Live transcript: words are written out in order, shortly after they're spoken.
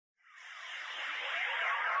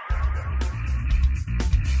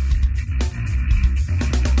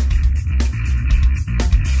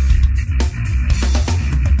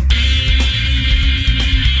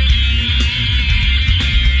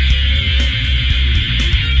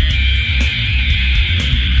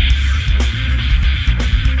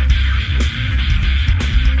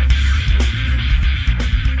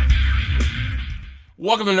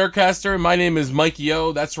Welcome to Nerdcaster. My name is Mikey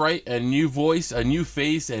O. That's right, a new voice, a new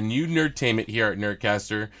face, and new nerdtainment here at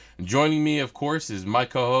Nerdcaster. And joining me, of course, is my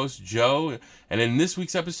co-host, Joe. And in this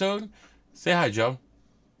week's episode, say hi, Joe.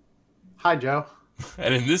 Hi, Joe.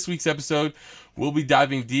 And in this week's episode, we'll be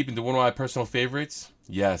diving deep into one of my personal favorites.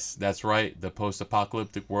 Yes, that's right, the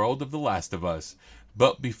post-apocalyptic world of The Last of Us.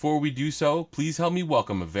 But before we do so, please help me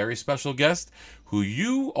welcome a very special guest who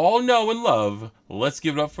you all know and love. Let's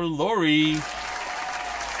give it up for Lori.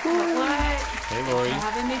 What? Hey, Lori. Thanks for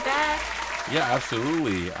having me back. Yeah,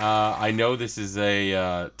 absolutely. I know this is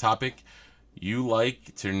a topic you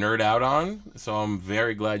like to nerd out on, so I'm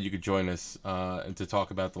very glad you could join us and to talk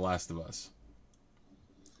about The Last of Us.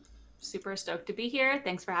 Super stoked to be here.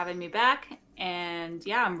 Thanks for having me back. And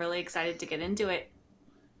yeah, I'm really excited to get into it.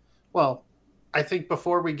 Well, I think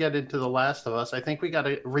before we get into The Last of Us, I think we got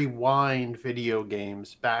to rewind video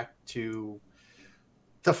games back to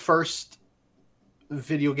the first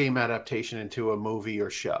video game adaptation into a movie or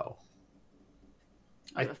show.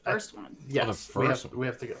 The first one. Yes, Oh, the first we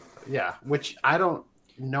have to go. Yeah, which I don't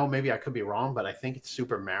know. Maybe I could be wrong, but I think it's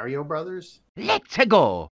Super Mario Brothers. Let's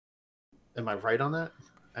go. Am I right on that?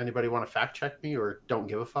 Anybody want to fact check me or don't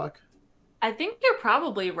give a fuck? I think you're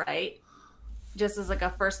probably right. Just as like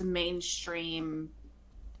a first mainstream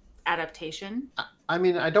adaptation. I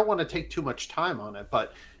mean, I don't want to take too much time on it,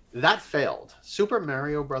 but that failed. Super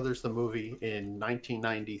Mario Brothers, the movie in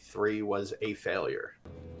 1993, was a failure.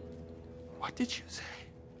 What did you say?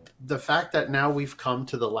 The fact that now we've come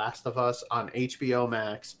to The Last of Us on HBO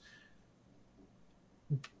Max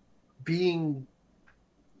being...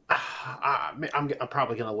 I'm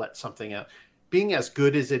probably going to let something out. Being as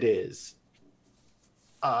good as it is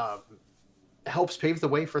helps pave the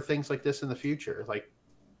way for things like this in the future. Like,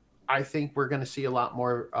 I think we're going to see a lot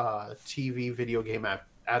more TV video game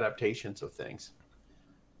adaptations of things,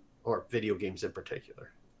 or video games in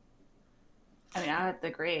particular. I mean, I have to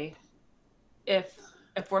agree. If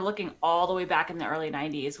we're looking all the way back in the early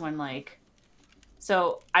 90s when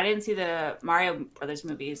so I didn't see the Mario Brothers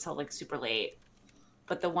movies till like super late,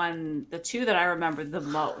 but the two that I remember the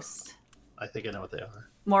most, I think I know what they are.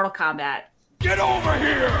 Mortal Kombat. Get over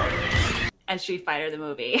here! And Street Fighter the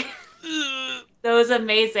movie. Those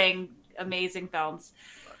amazing films.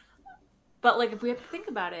 But like, if we have to think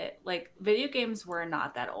about it, like, video games were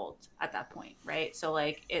not that old at that point, right? So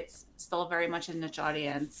like, it's still very much a niche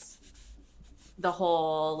audience. The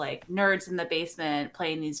whole like nerds in the basement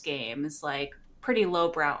playing these games, like, pretty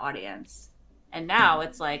lowbrow audience. And now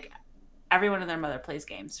it's like everyone and their mother plays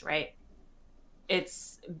games, right?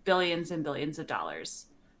 It's billions and billions of dollars.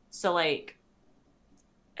 So like,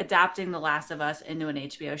 adapting The Last of Us into an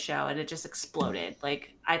HBO show, and it just exploded.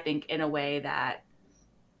 Like, I think in a way that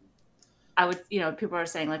I would, people are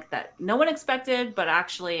saying like that no one expected, but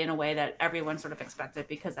actually in a way that everyone sort of expected,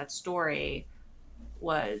 because that story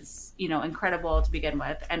was, incredible to begin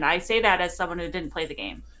with. And I say that as someone who didn't play the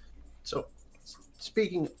game. So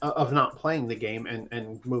speaking of not playing the game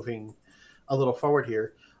and moving a little forward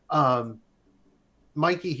here,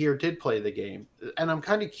 Mikey here did play the game, and I'm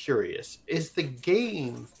kind of curious, is the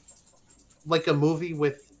game like a movie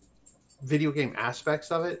with video game aspects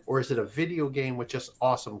of it, or is it a video game with just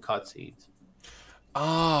awesome cutscenes?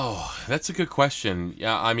 Oh, that's a good question.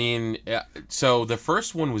 Yeah, I mean, so the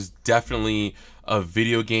first one was definitely a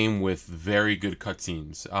video game with very good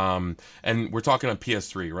cutscenes. And we're talking on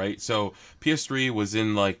PS3, right? So PS3 was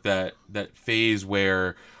in like that phase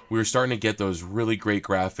where we were starting to get those really great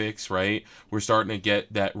graphics, right? We're starting to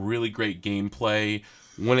get that really great gameplay.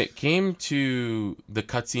 When it came to the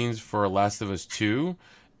cutscenes for Last of Us 2,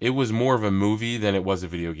 it was more of a movie than it was a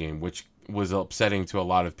video game, which was upsetting to a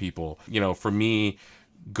lot of people. For me,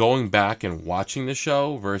 going back and watching the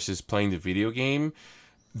show versus playing the video game,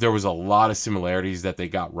 there was a lot of similarities that they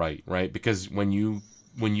got right? Because when you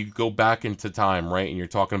go back into time, right, and you're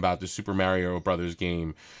talking about the Super Mario Brothers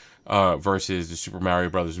game, versus the Super Mario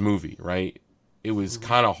Brothers movie, right? It was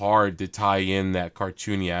kind of hard to tie in that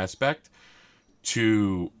cartoony aspect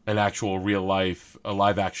to an actual real life, a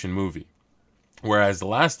live action movie. Whereas The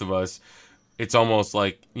Last of Us, it's almost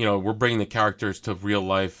like, we're bringing the characters to real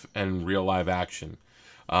life and real live action.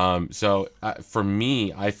 So for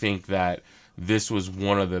me, I think that this was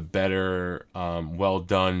one of the better, well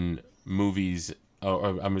done movies, or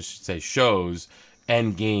I'm going to say shows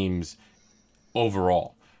and games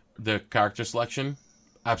overall. The character selection,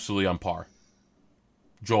 absolutely on par.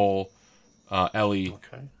 Joel, Ellie,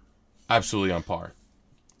 Okay. absolutely on par.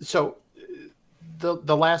 So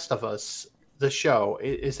the Last of Us, the show,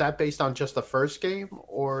 is that based on just the first game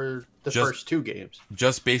or the first two games?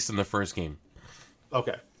 Just based on the first game.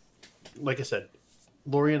 Okay. Like I said,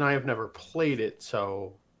 Lori and I have never played it,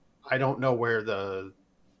 so I don't know where the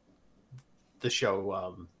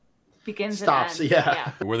show Begins stops. and ends.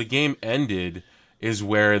 Yeah. Where the game ended is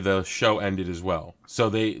where the show ended as well. So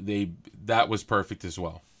they that was perfect as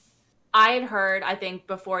well. I had heard, I think,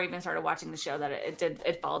 before I even started watching the show, that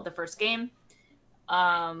it followed the first game.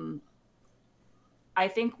 I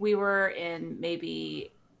think we were in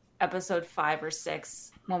maybe episode 5 or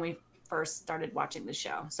 6 when we first started watching the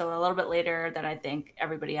show. So a little bit later than I think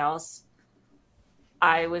everybody else.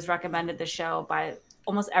 I was recommended the show by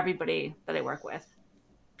almost everybody that I work with.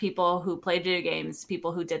 People who played video games,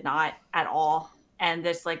 people who did not at all, and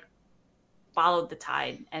just like followed the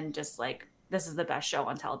tide and just like, this is the best show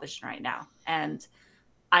on television right now. And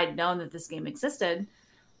I'd known that this game existed,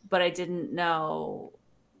 but I didn't know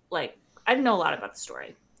a lot about the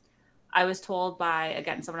story. I was told by,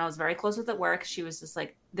 again, someone I was very close with at work. She was just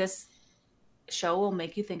like, this show will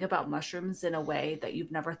make you think about mushrooms in a way that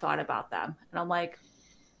you've never thought about them. And I'm like,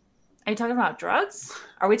 are you talking about drugs?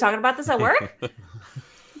 Are we talking about this at work?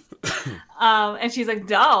 And she's like,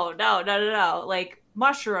 no, like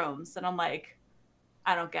mushrooms. And I'm like,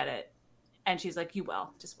 I don't get it. And she's like, you will,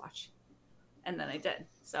 just watch. And then I did.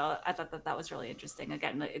 So I thought that was really interesting.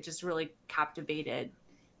 Again, it just really captivated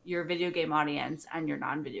your video game audience and your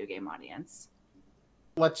non-video game audience.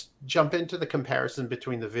 Let's jump into the comparison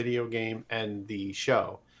between the video game and the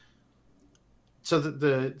show. So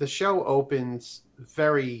the show opens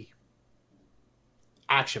very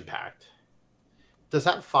action-packed. Does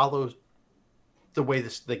that follow the way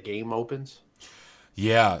the game opens?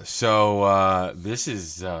 Yeah. So this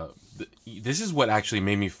is what actually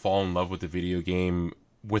made me fall in love with the video game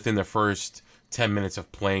within the first 10 minutes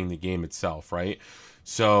of playing the game itself, right?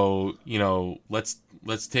 So,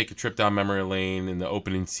 let's take a trip down memory lane in the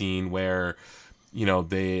opening scene where,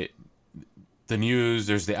 the news,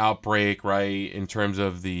 there's the outbreak, right, in terms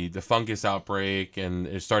of the fungus outbreak, and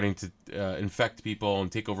it's starting to infect people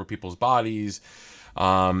and take over people's bodies.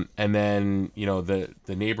 And then, the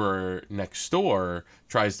neighbor next door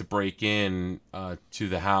tries to break in to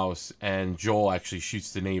the house, and Joel actually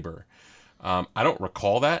shoots the neighbor. I don't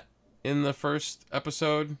recall that in the first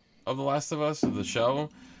episode of The Last of Us, of the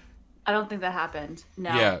show. I don't think that happened.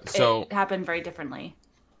 No. Yeah, so it happened very differently.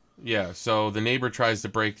 Yeah, so the neighbor tries to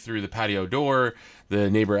break through the patio door.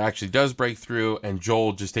 The neighbor actually does break through, and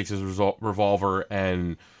Joel just takes his revolver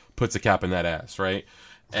and puts a cap in that ass, right?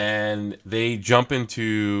 And they jump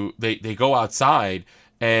into... They go outside,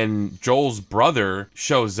 and Joel's brother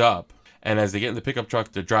shows up. And as they get in the pickup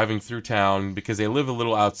truck, they're driving through town because they live a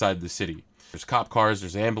little outside the city. There's cop cars,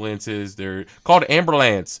 there's ambulances. They're called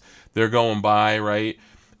ambulance. They're going by, right?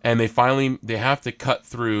 And they have to cut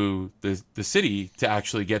through the city to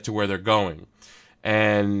actually get to where they're going.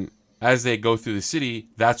 And as they go through the city,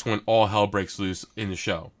 that's when all hell breaks loose in the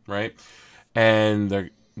show, right?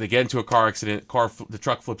 And they get into a car accident, the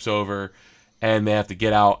truck flips over, and they have to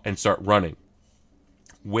get out and start running.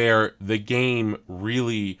 Where the game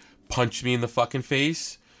really punched me in the fucking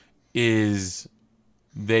face is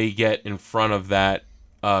they get in front of that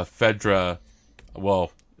Fedra,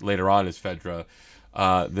 well, later on is Fedra,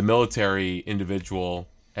 the military individual,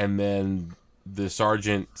 and then the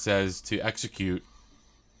sergeant says to execute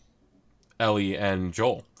Ellie and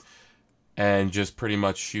Joel, and just pretty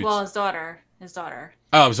much shoots. Well, his daughter.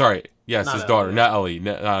 Oh, I'm sorry. Yes, Not his Ellie. daughter, not Ellie,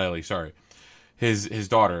 not Ellie. Sorry, his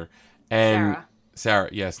daughter, and Sarah.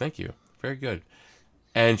 Yes, thank you. Very good.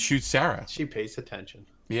 And shoots Sarah. She pays attention.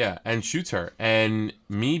 Yeah, and shoots her. And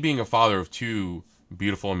me being a father of 2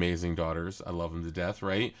 beautiful, amazing daughters, I love them to death,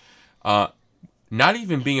 right? Not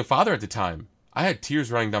even being a father at the time, I had tears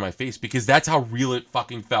running down my face because that's how real it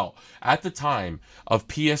fucking felt. At the time of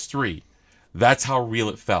PS3, that's how real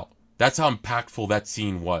it felt. That's how impactful that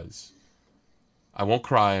scene was. I won't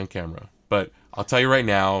cry on camera, but I'll tell you right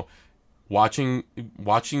now, watching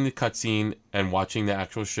the cutscene and watching the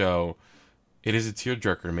actual show, it is a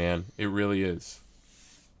tearjerker, man. It really is.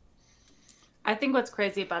 I think what's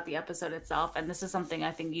crazy about the episode itself, and this is something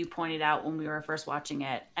I think you pointed out when we were first watching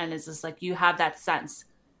it, and it's just like you have that sense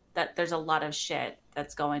that there's a lot of shit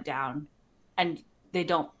that's going down, and they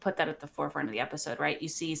don't put that at the forefront of the episode, right? You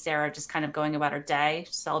see Sarah just kind of going about her day,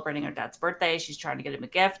 celebrating her dad's birthday. She's trying to get him a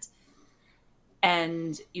gift.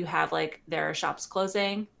 And you have like their shops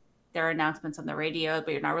closing, there are announcements on the radio,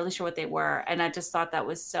 but you're not really sure what they were. And I just thought that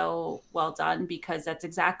was so well done because that's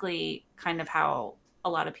exactly kind of how a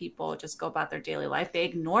lot of people just go about their daily life. They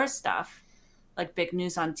ignore stuff like big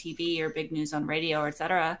news on TV or big news on radio or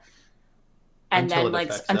etc. And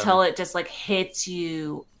until it just like hits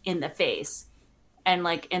you in the face. And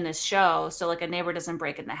like in this show, so like a neighbor doesn't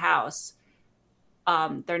break in the house.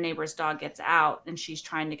 their neighbor's dog gets out and she's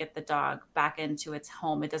trying to get the dog back into its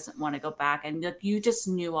home. It doesn't want to go back. And like, you just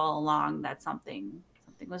knew all along that something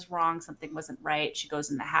was wrong. Something wasn't right. She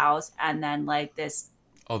goes in the house and then like this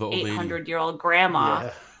the old 800-year-old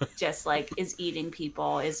grandma just like is eating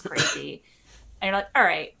people, is crazy. And you're like, all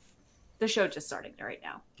right, the show just starting right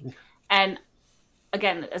now. And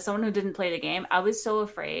again, as someone who didn't play the game, I was so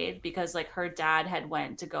afraid because like her dad had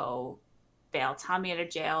went to go bail Tommy out of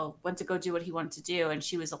jail, went to go do what he wanted to do, and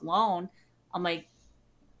she was alone. I'm like,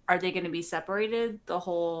 are they going to be separated the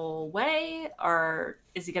whole way, or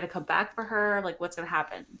is he going to come back for her? Like, what's going to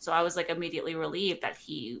happen? So I was like immediately relieved that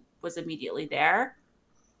he was immediately there.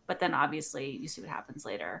 But then obviously you see what happens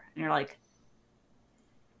later, and you're like,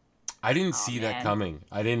 I didn't see that coming.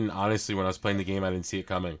 I didn't, honestly, when I was playing the game, I didn't see it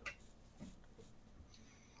coming.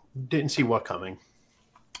 Didn't see what coming?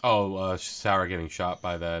 Oh, Sarah getting shot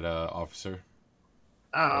by that officer.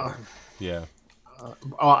 Oh. Yeah.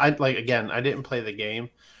 I didn't play the game.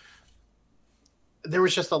 There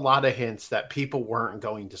was just a lot of hints that people weren't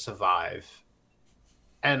going to survive.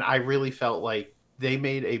 And I really felt like they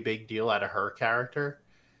made a big deal out of her character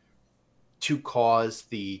to cause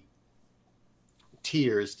the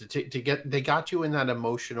tears to get. They got you in that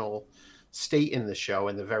emotional state in the show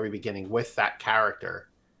in the very beginning with that character,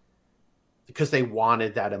 because they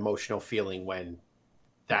wanted that emotional feeling when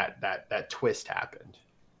that twist happened.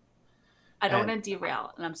 I don't want to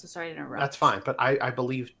derail, and I'm so sorry to interrupt. That's fine, but I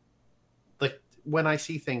believe, like, when I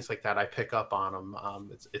see things like that, I pick up on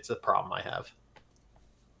them. It's a problem I have.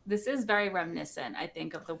 This is very reminiscent, I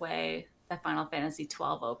think, of the way that Final Fantasy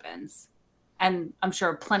XII opens. And I'm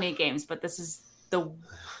sure plenty of games, but this is the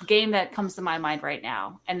game that comes to my mind right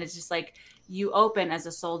now. And it's just like, you open as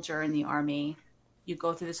a soldier in the army, you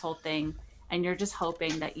go through this whole thing, and you're just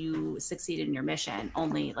hoping that you succeed in your mission.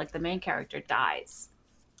 Only, like, the main character dies.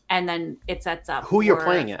 And then it sets up who you're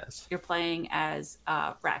playing as. You're playing as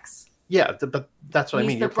Rex. Yeah, but that's what I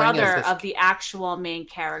mean. He's the brother of the actual main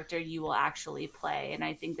character you will actually play. And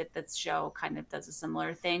I think that this show kind of does a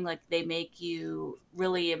similar thing. Like, they make you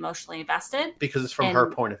really emotionally invested. Because it's from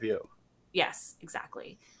her point of view. Yes,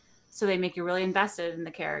 exactly. So they make you really invested in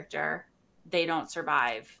the character. They don't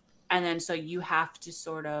survive. And then so you have to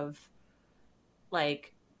sort of,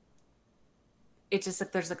 like, it's just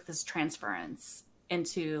like there's like this transference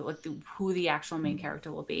into like who the actual main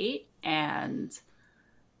character will be. And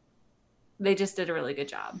they just did a really good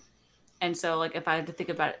job. And so, like, if I had to think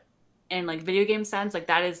about it in like video game sense, like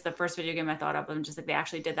that is the first video game I thought of. And just like they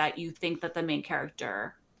actually did that. You think that the main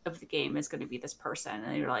character of the game is going to be this person,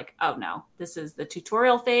 and you're like, oh no, this is the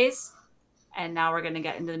tutorial phase, and now we're going to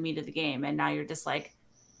get into the meat of the game. And now you're just like,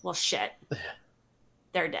 well, shit,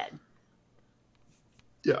 they're dead.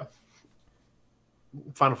 Yeah.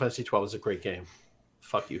 Final Fantasy XII is a great game.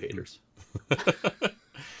 Fuck you, haters.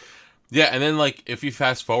 Yeah, and then, like, if you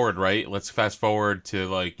fast forward, right? Let's fast forward to,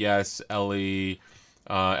 like, yes, Ellie's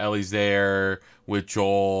there with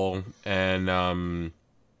Joel, and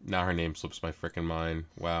now her name slips my freaking mind.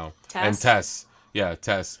 Wow. Tess? And Tess. Yeah,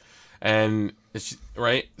 Tess. And,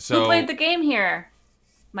 right? So who played the game here?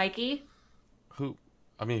 Mikey? Who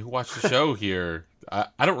watched the show here?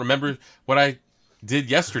 I don't remember what I did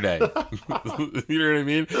yesterday. You know what I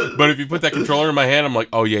mean? But if you put that controller in my hand, I'm like,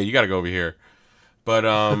 oh yeah, you got to go over here. But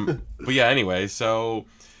yeah. Anyway, so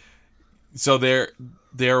they're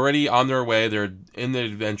already on their way. They're in the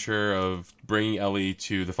adventure of bringing Ellie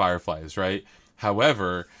to the Fireflies, right?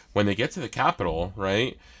 However, when they get to the capital,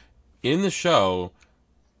 right, in the show,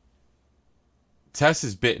 Tess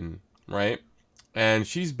is bitten, right, and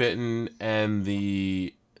she's bitten, and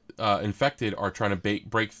the infected are trying to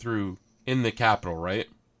break through in the capital, right?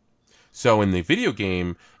 So in the video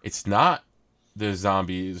game, it's not the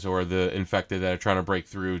zombies or the infected that are trying to break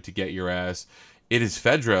through to get your ass. It is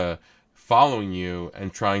Fedra following you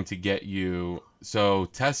and trying to get you. So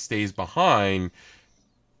Tess stays behind,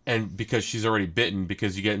 and because she's already bitten,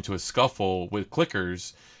 because you get into a scuffle with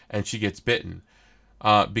clickers and she gets bitten.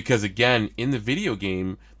 Because again, in the video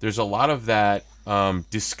game, there's a lot of that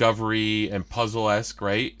discovery and puzzle-esque,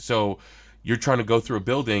 right? So you're trying to go through a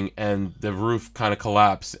building and the roof kind of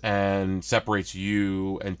collapses and separates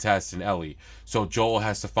you and Tess and Ellie. So Joel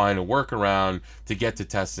has to find a workaround to get to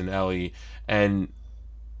Tess and Ellie. And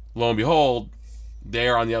lo and behold,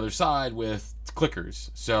 they're on the other side with clickers.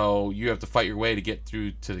 So you have to fight your way to get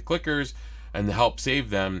through to the clickers and to help save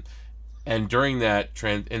them. And during that,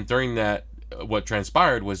 what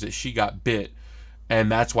transpired was that she got bit,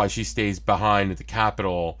 and that's why she stays behind at the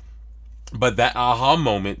Capitol. But that aha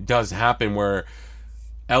moment does happen where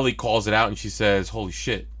Ellie calls it out and she says, holy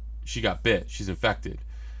shit, she got bit. She's infected.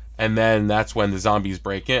 and then that's when the zombies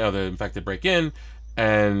break in, or the infected break in,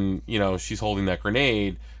 and she's holding that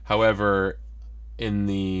grenade. However, in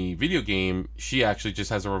the video game, she actually just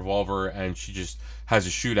has a revolver, and she just has a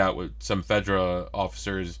shootout with some Fedra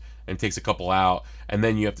officers and takes a couple out, and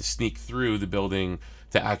then you have to sneak through the building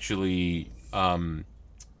to actually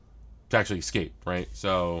escape, right?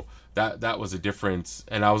 So that was a difference,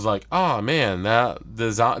 and I was like, oh man, that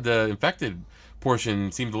the infected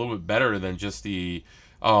portion seemed a little bit better than just I'm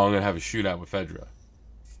gonna have a shootout with Fedra.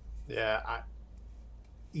 Yeah,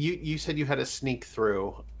 you said you had to sneak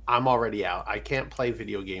through. I'm already out. I can't play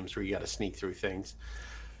video games where you got to sneak through things.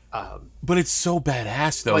 But it's so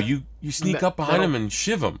badass though. Like, you sneak up behind them and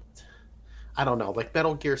shiv them. I don't know, like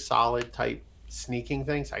Metal Gear Solid type sneaking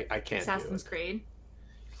things. I can't. Assassin's Creed.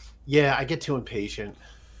 Yeah, I get too impatient.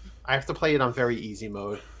 I have to play it on very easy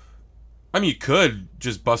mode. I mean, you could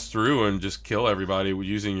just bust through and just kill everybody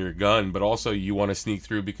using your gun, but also you want to sneak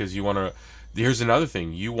through because you want to. Here's another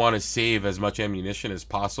thing: you want to save as much ammunition as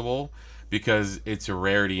possible because it's a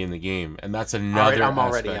rarity in the game, and that's another. I'm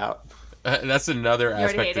already out. That's another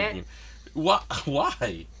aspect of the game.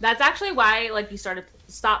 Why? That's actually why, like, you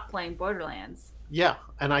stopped playing Borderlands. Yeah,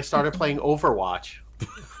 and I started playing Overwatch.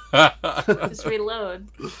 Just reload.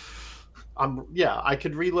 I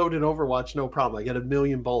could reload in Overwatch, no problem. I get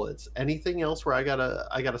 1,000,000 bullets. Anything else where I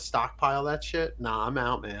gotta stockpile that shit? Nah, I'm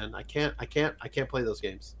out, man. I can't play those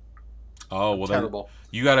games. Oh, well, terrible. Then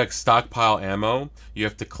you gotta stockpile ammo. You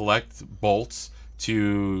have to collect bolts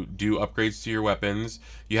to do upgrades to your weapons.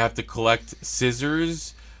 You have to collect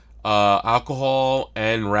scissors, alcohol,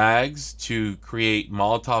 and rags to create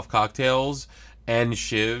Molotov cocktails and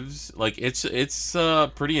shivs. Like, it's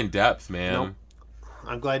pretty in depth, man. Nope.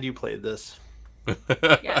 I'm glad you played this.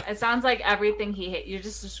 Yeah, it sounds like everything he hate. You're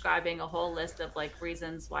just describing a whole list of like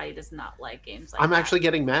reasons why he does not like games like I'm that. actually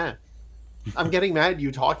getting mad. I'm getting mad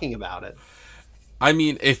you talking about it. I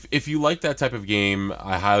mean, if you like that type of game,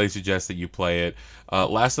 I highly suggest that you play it.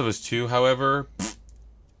 Last of Us 2, however,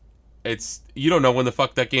 you don't know when the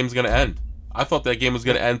fuck that game's gonna end. I thought that game was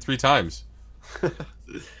gonna end 3 times,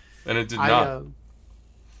 and it did not.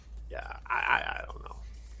 I don't know.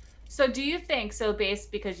 So do you think,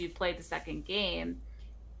 because you played the second game,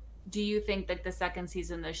 do you think that the second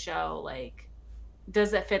season of the show, like,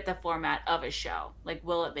 does it fit the format of a show? Like,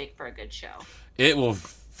 will it make for a good show? It will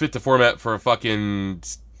fit the format for a fucking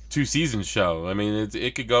 2-season show. I mean,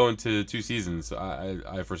 it could go into 2 seasons.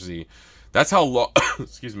 I foresee. That's how long.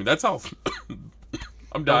 Excuse me. That's how.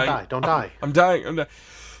 I'm dying. Don't die. I'm dying. I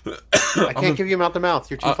can't give you mouth to mouth.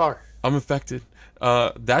 You're too far. I'm infected.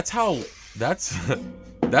 That's how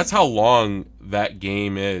long that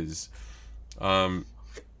game is.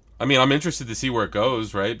 I mean, I'm interested to see where it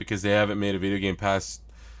goes, right? Because they haven't made a video game past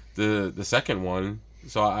the second one,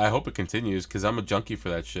 so I hope it continues because I'm a junkie for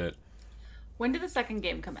that shit. When did the second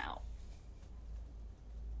game come out?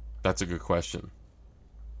 That's a good question.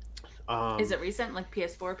 Is it recent, like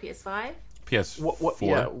PS4, PS5?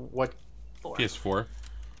 PS4. What? PS4.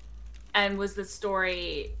 And was the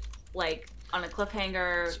story like on a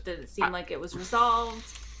cliffhanger? Did it seem like it was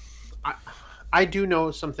resolved? I do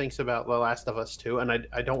know some things about The Last of Us 2, and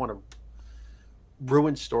I don't want to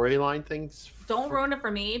ruin storyline things. Don't ruin it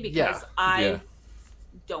for me because I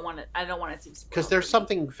don't want it. I don't want it to. Because there's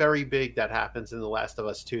something very big that happens in The Last of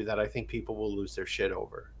Us 2 that I think people will lose their shit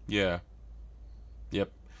over. Yeah.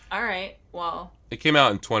 Yep. All right. Well. It came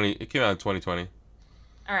out in 2020.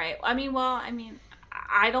 All right. I mean,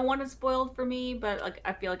 I don't want it spoiled for me, but like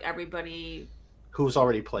I feel like everybody who's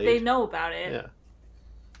already played, they know about it. Yeah.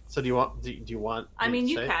 So do you want? I mean,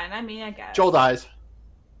 you can. I mean, I guess. Joel dies.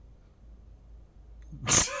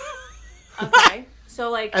 Okay.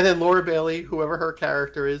 So like. And then Laura Bailey, whoever her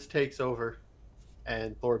character is, takes over,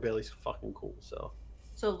 and Laura Bailey's fucking cool. So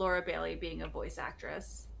Laura Bailey being a voice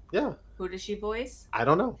actress. Yeah. Who does she voice? I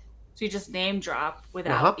don't know. So you just name drop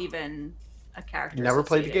without even a character. Never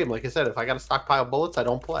played the game. Like I said, if I got to stockpile bullets, I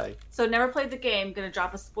don't play. So never played the game. Gonna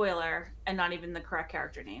drop a spoiler and not even the correct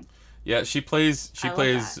character name. Yeah, she plays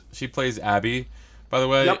Abby, by the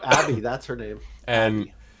way. Yep, Abby, that's her name.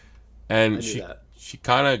 And she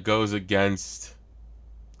kind of goes against.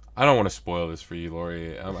 I don't want to spoil this for you,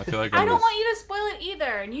 Lori. I feel like I don't want you to spoil it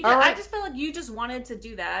either. And you, I just feel like you just wanted to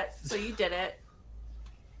do that, so you did it.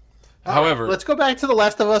 However, let's go back to The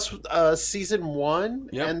Last of Us season 1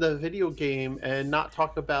 and the video game, and not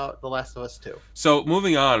talk about The Last of Us 2. So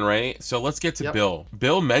moving on, right? So let's get to Bill.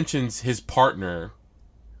 Bill mentions his partner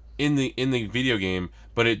in the video game,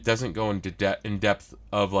 but it doesn't go into in depth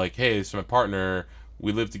of like, hey, it's my partner.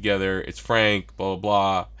 We live together. It's Frank. Blah blah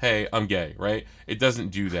blah. Hey, I'm gay. Right? It doesn't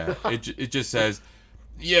do that. It just says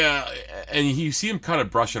Yeah, and you see him kind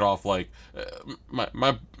of brush it off like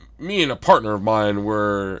me and a partner of mine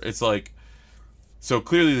were. It's like, so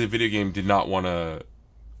clearly the video game did not want to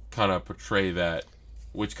kind of portray that,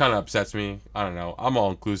 which kind of upsets me. I don't know. I'm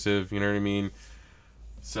all inclusive. You know what I mean?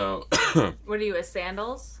 So. What are you, a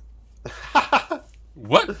sandals?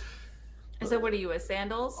 What? I said, what are you, a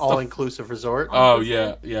sandals? All-inclusive resort. Oh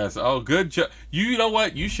yeah, yes. Oh, good joke. You know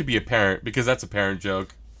what? You should be a parent because that's a parent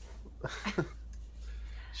joke.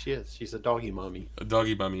 She is. She's a doggy mommy. A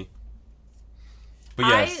doggy bummy. But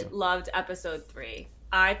yes, I loved episode 3.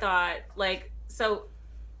 I thought, like, so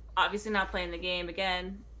obviously not playing the game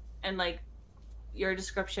again, and like your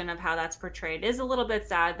description of how that's portrayed is a little bit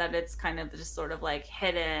sad that it's kind of just sort of like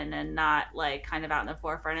hidden and not like kind of out in the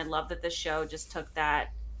forefront. I love that the show just took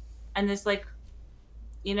that and just like,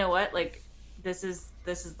 you know what, like this is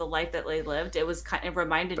the life that they lived. It was kind of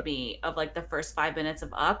reminded me of like the first 5 minutes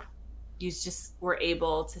of Up. You just were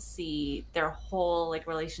able to see their whole like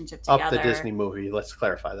relationship together. Up, the Disney movie. Let's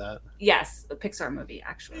clarify that. Yes, a Pixar movie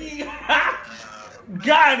actually.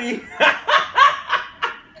 Got him.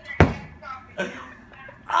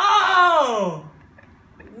 Oh!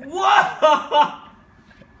 Whoa!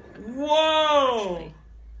 Whoa!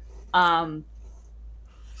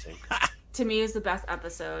 To me, it was the best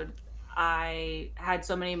episode. I had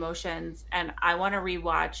so many emotions, and I want to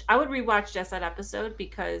rewatch. I would rewatch just that episode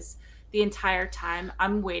because the entire time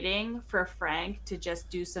I'm waiting for Frank to just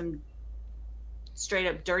do some straight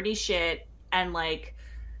up dirty shit and like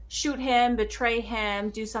shoot him, betray him,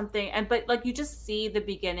 do something. And but like you just see the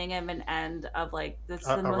beginning and an end of like this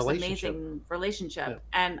the most amazing relationship. Yeah.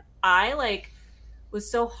 And I like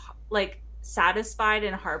was so like satisfied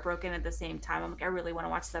and heartbroken at the same time. I'm like, I really want to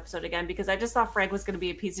watch this episode again because I just thought Frank was going to be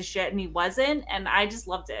a piece of shit and he wasn't, and I just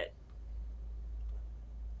loved it.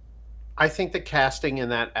 I think the casting in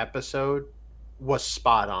that episode was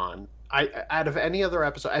spot on. Out of any other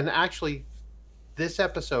episode, and actually this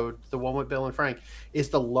episode, the one with Bill and Frank, is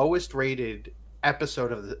the lowest rated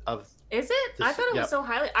episode of Is it? I thought it was so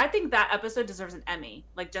highly. I think that episode deserves an Emmy.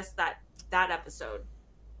 Like just that episode.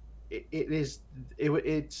 It's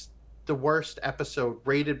the worst episode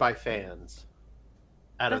rated by fans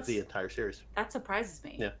out of the entire series. That surprises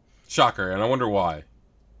me. Yeah. Shocker, and I wonder why.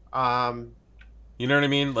 You know what I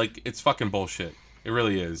mean? Like, it's fucking bullshit. It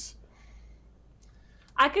really is.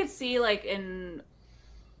 I could see, like, in,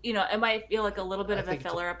 you know, it might feel like a little bit of a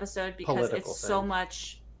filler episode because it's so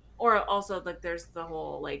much, or also, like, there's the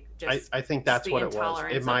whole, like, just I think that's what it was,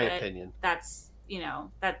 in my opinion. That's, you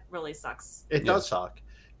know, that really sucks. It does suck.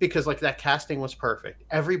 Because, like, that casting was perfect.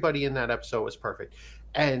 Everybody in that episode was perfect.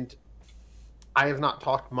 And I have not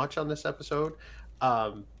talked much on this episode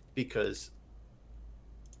because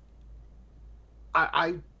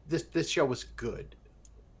this show was good.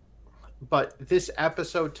 But this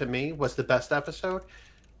episode, to me, was the best episode.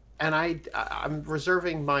 And I'm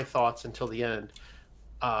reserving my thoughts until the end.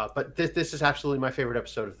 But this is absolutely my favorite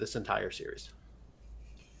episode of this entire series.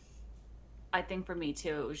 I think for me,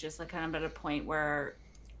 too, it was just, like, kind of at a point where,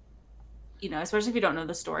 you know, especially if you don't know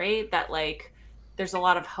the story, that like there's a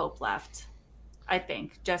lot of hope left, I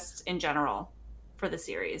think, just in general for the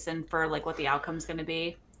series and for like what the outcome's going to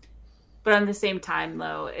be. But at the same time,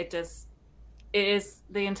 though, it is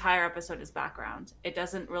the entire episode is background. It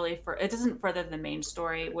doesn't further the main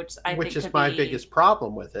story, which is my biggest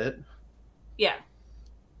problem with it. Yeah.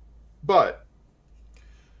 But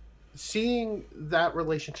seeing that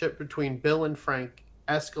relationship between Bill and Frank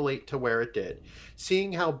escalate to where it did,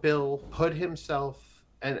 seeing how Bill put himself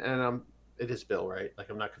and it is Bill, right? Like,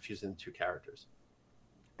 I'm not confusing the two characters.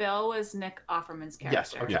 Bill was Nick Offerman's character.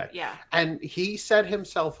 Yes, okay. Yeah. And he set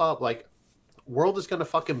himself up like, world is going to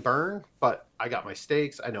fucking burn, but I got my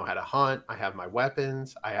stakes. I know how to hunt. I have my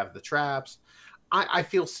weapons. I have the traps. I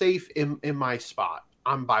feel safe in my spot.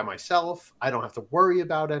 I'm by myself. I don't have to worry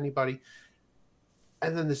about anybody.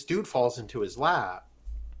 And then this dude falls into his lap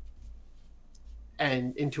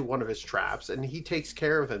and into one of his traps, and he takes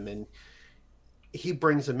care of him, and he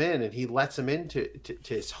brings him in, and he lets him into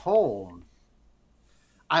to his home.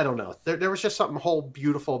 I don't know. There was just something whole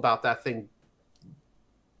beautiful about that thing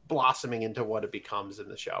blossoming into what it becomes in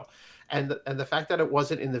the show. And the fact that it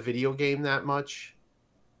wasn't in the video game that much,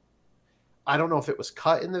 I don't know if it was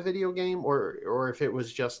cut in the video game or if it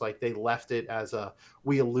was just like they left it as a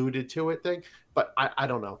we alluded to it thing. But I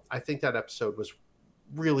don't know. I think that episode was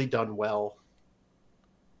really done well.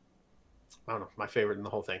 I don't know, my favorite in the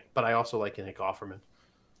whole thing. But I also like Nick Offerman.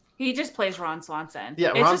 He just plays Ron Swanson.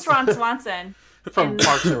 Yeah, it's just Ron Swanson. From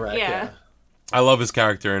Parks and Rec, yeah. I love his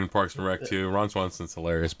character in Parks and Rec, too. Ron Swanson's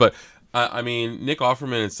hilarious. But, I mean, Nick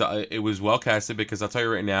Offerman, it was well casted because I'll tell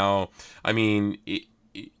you right now, I mean,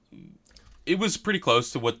 It was pretty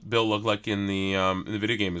close to what Bill looked like in the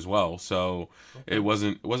video game as well. So it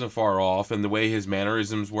wasn't far off. And the way his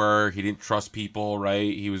mannerisms were, he didn't trust people,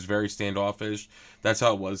 right? He was very standoffish. That's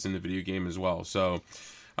how it was in the video game as well. So,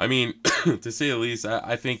 I mean, to say the least,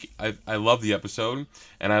 I think I love the episode,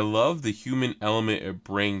 and I love the human element it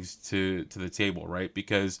brings to the table, right?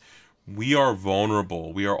 Because we are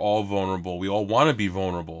vulnerable. We are all vulnerable. We all want to be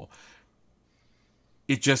vulnerable.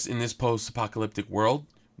 It just, in this post-apocalyptic world,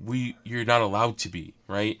 you're not allowed to be,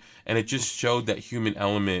 right? And it just showed that human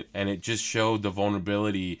element, and it just showed the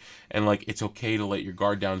vulnerability, and like, it's okay to let your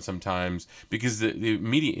guard down sometimes, because the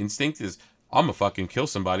immediate instinct is, I'm gonna fucking kill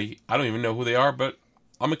somebody. I don't even know who they are, but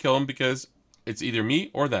I'm gonna kill them because it's either me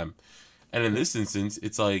or them. And in this instance,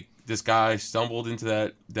 it's like, this guy stumbled into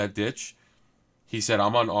that ditch. He said,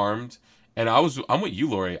 I'm unarmed. And I'm with you,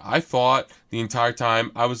 Lori. I thought the entire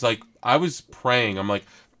time, I was praying. I'm like,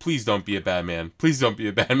 please don't be a bad man. Please don't be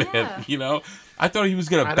a bad man. Yeah. You know? I thought he was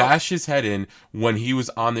going to bash his head in when he was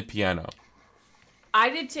on the piano. I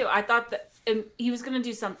did too. I thought that he was going to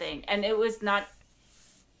do something. And it was not...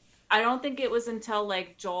 I don't think it was until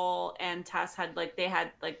like Joel and Tess had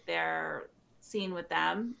their scene with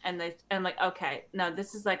them. And like, okay, no,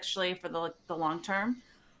 this is actually for the long term.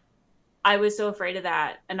 I was so afraid of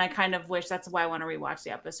that, and I kind of wish that's why I want to rewatch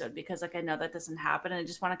the episode, because like I know that doesn't happen, and I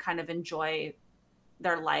just want to kind of enjoy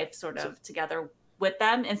their life sort of together with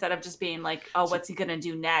them, instead of just being like, oh, what's he gonna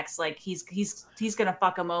do next? Like he's gonna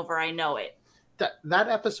fuck him over. I know it. That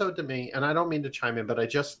episode to me, and I don't mean to chime in, but I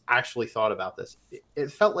just actually thought about this.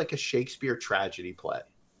 It felt like a Shakespeare tragedy play.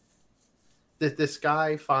 This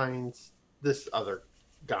guy finds this other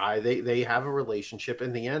guy. They have a relationship.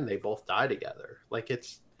 In the end, they both die together. Like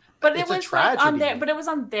But it's it a was tragedy. but it was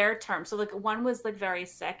on their terms. So like one was like very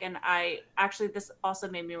sick, and this also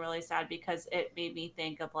made me really sad, because it made me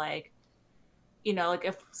think of like, you know, like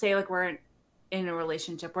if say like we're in a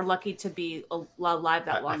relationship, we're lucky to be alive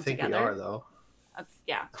that long I think together. we are though.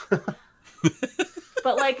 Yeah.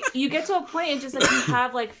 But like you get to a point, and just like you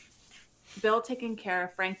have like Bill taking care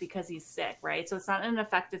of Frank because he's sick, right? So it's not an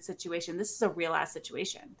affected situation. This is a real ass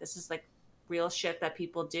situation. This is like real shit that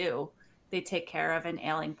people do. They take care of an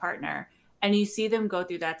ailing partner, and you see them go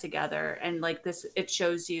through that together. And like this, it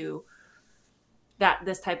shows you that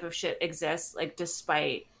this type of shit exists, like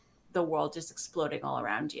despite the world just exploding all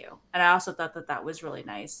around you. And I also thought that was really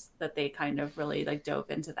nice that they kind of really like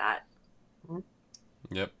dove into that.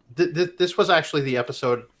 Yep. This was actually the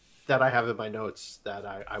episode that I have in my notes that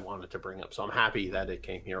I wanted to bring up. So I'm happy that it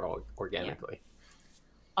came here organically. Yeah.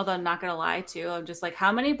 Although I'm not going to lie too, I'm just like,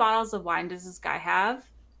 how many bottles of wine does this guy have?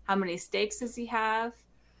 How many steaks does he have?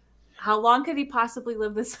 How long could he possibly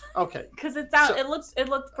live this? Okay. Because it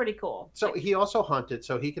looked pretty cool. So he also hunted,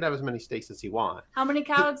 so he could have as many steaks as he wants. How many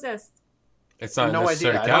cows exist? It's not No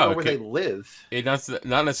necessarily idea. cow. I don't know where they live. It's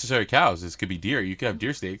not necessarily cows. This could be deer. You could have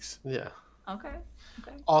deer steaks. Yeah. Okay.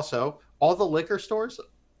 Also, all the liquor stores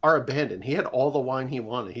are abandoned. He had all the wine he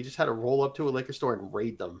wanted. He just had to roll up to a liquor store and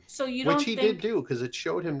raid them. So you don't which he did do, because it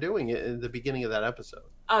showed him doing it in the beginning of that episode.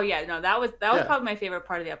 Oh yeah, no, that was probably my favorite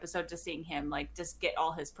part of the episode, just seeing him like just get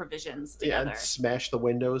all his provisions together. Yeah, and smash the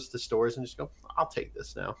windows to stores and just go, I'll take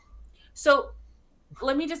this now. So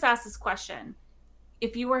let me just ask this question.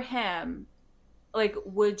 If you were him, like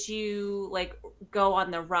would you like go on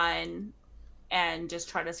the run and just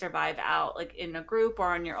try to survive out like in a group or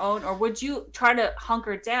on your own, or would you try to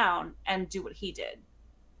hunker down and do what he did?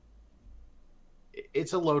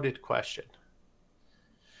 It's a loaded question.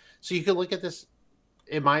 So you can look at this,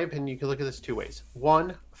 in my opinion, you can look at this two ways.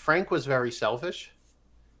 One, Frank was very selfish.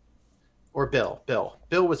 Or Bill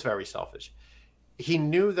was very selfish. He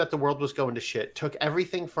knew that the world was going to shit, took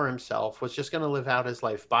everything for himself, was just going to live out his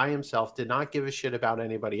life by himself, did not give a shit about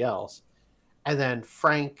anybody else. And then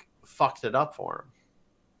Frank fucked it up for him.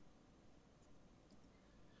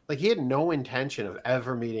 Like, he had no intention of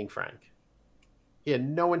ever meeting Frank. He had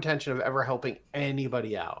no intention of ever helping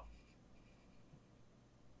anybody out.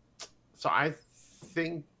 So I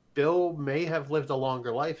think Bill may have lived a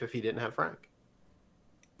longer life if he didn't have Frank.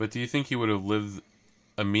 But do you think he would have lived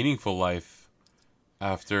a meaningful life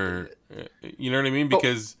after? You know what I mean?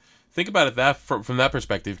 Because think about it from that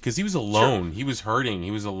perspective. Because he was alone. Sure. He was hurting.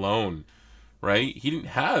 He was alone. Right? He didn't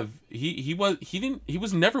have. He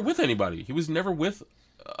was never with anybody. He was never with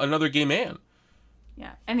another gay man.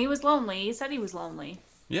 Yeah, and he was lonely. He said he was lonely.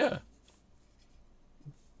 Yeah.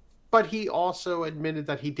 But he also admitted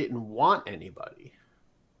that he didn't want anybody.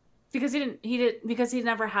 Because he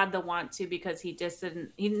never had the want to, because he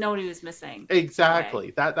didn't know what he was missing.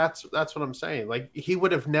 Exactly. Okay. That's what I'm saying. Like, he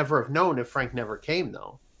would have never have known if Frank never came,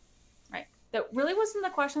 though. Right. That really wasn't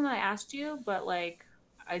the question that I asked you, but like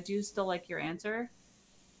I do still like your answer.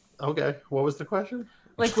 Okay, what was the question?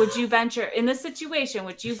 Like, would you venture in this situation?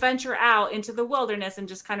 Would you venture out into the wilderness and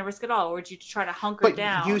just kind of risk it all, or would you try to hunker But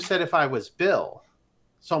down? you said if I was Bill,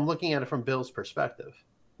 so I'm looking at it from Bill's perspective.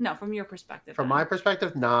 No, from your perspective. From my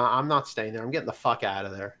perspective, nah, I'm not staying there. I'm getting the fuck out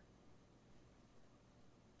of there.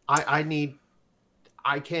 I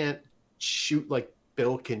can't shoot like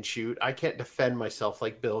Bill can shoot. I can't defend myself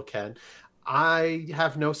like Bill can. I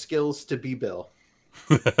have no skills to be Bill.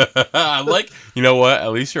 I like, you know what?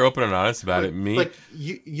 At least you're open and honest about it. Me, like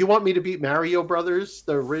you want me to beat Mario Brothers,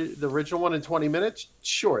 the original one, in 20 minutes?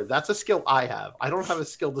 Sure, that's a skill I have. I don't have a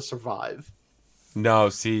skill to survive. no.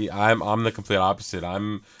 See, I'm the complete opposite.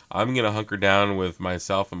 I'm gonna hunker down with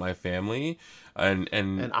myself and my family, and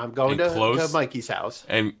I'm going to Mikey's house.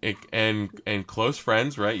 And close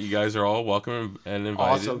friends, right? You guys are all welcome and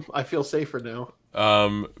invited. Awesome. I feel safer now.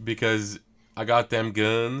 Because I got them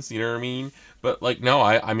guns, you know what I mean? But like, no,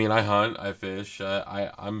 I mean, I hunt, I fish,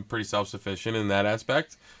 I'm pretty self-sufficient in that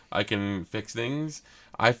aspect. I can fix things.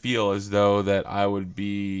 I feel as though that I would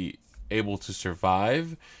be able to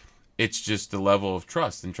survive. It's just the level of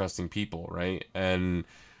trust and trusting people, right? And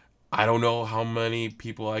I don't know how many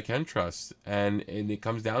people I can trust. And it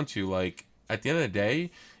comes down to, like, at the end of the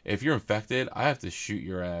day, if you're infected, I have to shoot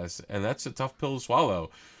your ass. And that's a tough pill to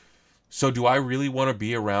swallow. So do I really want to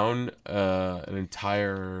be around an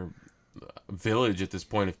entire village at this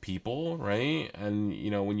point of people, right? And,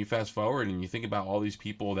 you know, when you fast forward and you think about all these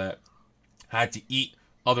people that had to eat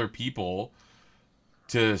other people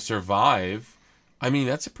to survive, I mean,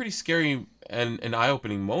 that's a pretty scary and an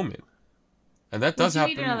eye-opening moment. And that does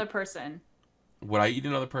happen. Would you eat another person? Would I eat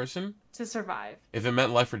another person? To survive. If it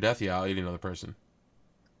meant life or death, yeah, I'll eat another person.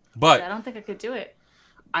 But I don't think I could do it.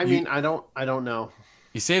 I mean, I don't know.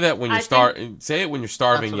 You say that when you're say it when you're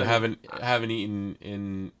starving. You haven't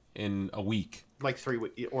eaten in a week, like 3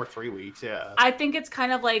 weeks. Yeah. I think it's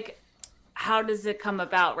kind of like, how does it come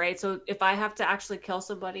about, right? So if I have to actually kill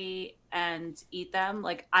somebody and eat them,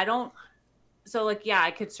 like I don't. So like, yeah,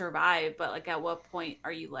 I could survive, but like, at what point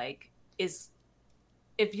are you like,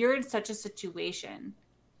 if you're in such a situation,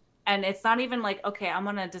 and it's not even like, okay, I'm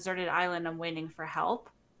on a deserted island, I'm waiting for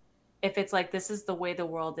help. If it's like, this is the way the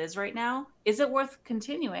world is right now, is it worth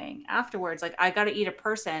continuing afterwards? Like, I got to eat a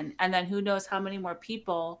person, and then who knows how many more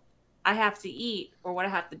people I have to eat or what I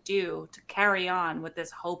have to do to carry on with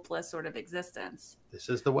this hopeless sort of existence. This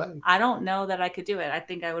is the way. I don't know that I could do it. I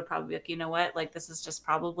think I would probably be like, you know what? Like, this is just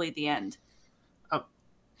probably the end.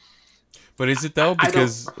 But is it though?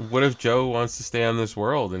 Because what if Joe wants to stay on this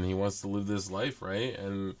world and he wants to live this life, right?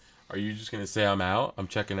 And are you just going to say, I'm out, I'm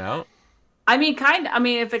checking out? I mean, kind of. I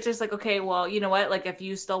mean, if it's just like, okay, well, you know what? Like, if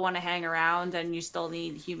you still want to hang around and you still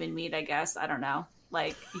need human meat, I guess. I don't know.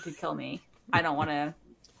 Like, you could kill me. I don't want to.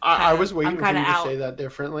 I was waiting for you to out. say that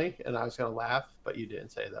differently, and I was going to laugh, but you didn't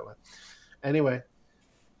say it that way. Anyway,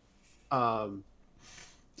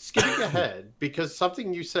 skipping ahead, because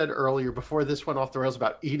something you said earlier before this went off the rails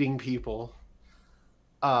about eating people,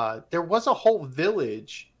 there was a whole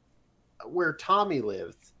village where Tommy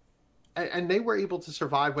lived. And they were able to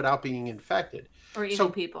survive without being infected. Or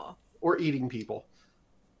eating people. Or eating people.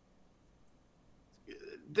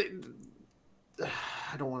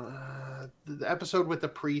 I don't want to... the episode with the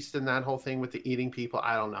priest and that whole thing with the eating people,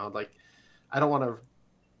 I don't know. Like, I don't want to...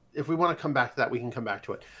 If we want to come back to that, we can come back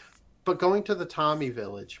to it. But going to the Tommy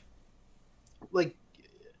village, like,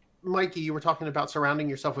 Mikey, you were talking about surrounding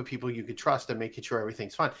yourself with people you could trust and making sure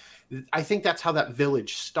everything's fine. I think that's how that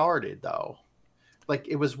village started, though. Like,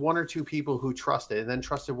 it was 1 or 2 people who trusted and then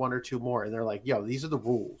trusted 1 or 2 more. And they're like, yo, these are the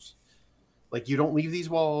rules. Like, you don't leave these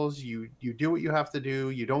walls. You do what you have to do.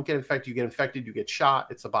 You don't get infected. You get infected. You get shot.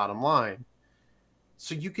 It's the bottom line.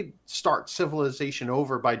 So you could start civilization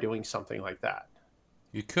over by doing something like that.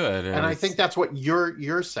 You could. And I think that's what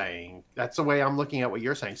you're saying. That's the way I'm looking at what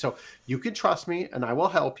you're saying. So you can trust me and I will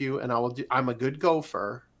help you. And I'm a good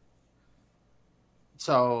gopher.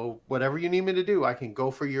 So whatever you need me to do, I can go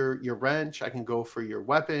for your wrench. I can go for your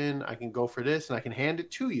weapon. I can go for this, and I can hand it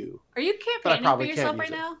to you. Are you campaigning for yourself right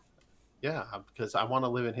now? Yeah, because I want to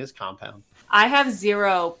live in his compound. I have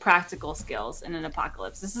 0 practical skills in an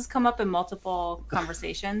apocalypse. This has come up in multiple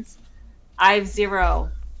conversations. I have 0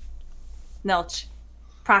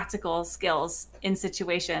 practical skills in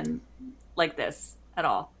situation like this at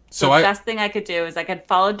all. So the best thing I could do is I could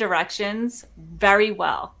follow directions very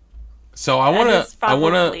well. So I want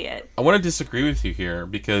to disagree with you here,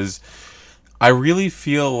 because I really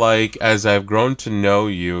feel like, as I've grown to know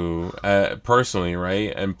you personally,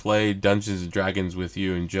 right, and play Dungeons and Dragons with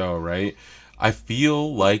you and Joe, right, I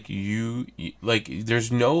feel like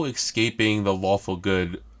there's no escaping the lawful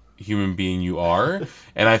good human being you are.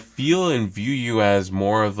 And I feel and view you as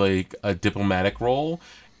more of like a diplomatic role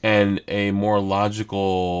and a more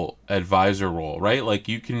logical advisor role, right? Like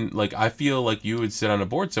you can, like, I feel like you would sit on a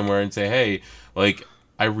board somewhere and say, hey, like,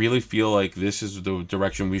 I really feel like this is the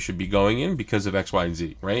direction we should be going in because of X, Y, and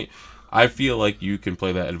Z, right? I feel like you can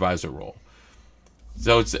play that advisor role.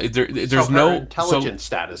 So it's there's so no intelligence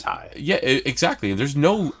status high. Yeah, exactly. There's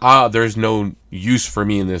no use for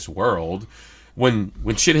me in this world. When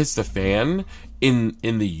shit hits the fan, in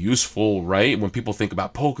the useful, right? When people think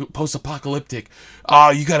about post-apocalyptic,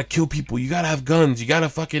 you gotta kill people, you gotta have guns, you gotta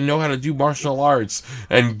fucking know how to do martial arts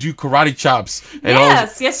and do karate chops. And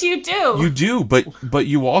yes, you do. You do, but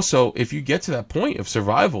you also, if you get to that point of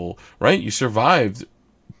survival, right? You survived.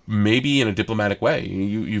 Maybe in a diplomatic way.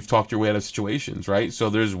 You've talked your way out of situations, right? So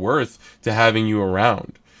there's worth to having you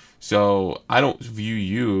around. So I don't view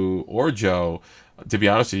you or Joe, to be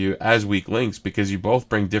honest with you, as weak links because you both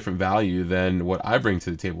bring different value than what I bring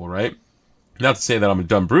to the table, right? Not to say that I'm a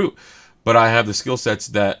dumb brute, but I have the skill sets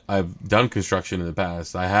that I've done construction in the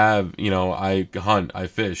past. I have, I hunt, I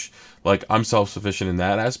fish. Like, I'm self-sufficient in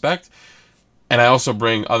that aspect. And I also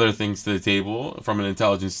bring other things to the table from an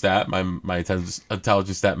intelligence stat. My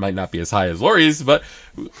intelligence stat might not be as high as Lori's, but,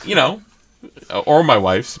 or my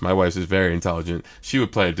wife's. My wife's is very intelligent. She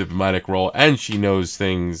would play a diplomatic role, and she knows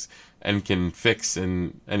things and can fix.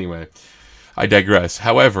 And anyway, I digress.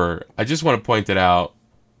 However, I just want to point it out.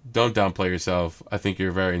 Don't downplay yourself. I think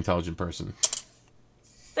you're a very intelligent person.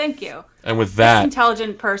 Thank you. And with that,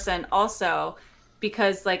 intelligent person also,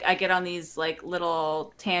 because like I get on these like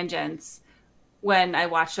little tangents when I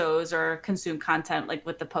watch shows or consume content like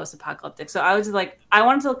with the post-apocalyptic. So I was like, I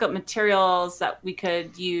wanted to look up materials that we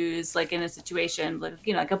could use like in a situation, like,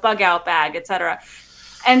 like a bug out bag, etc.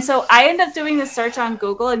 And so I end up doing this search on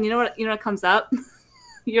Google, and you know what comes up?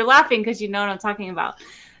 You're laughing because you know what I'm talking about.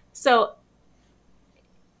 So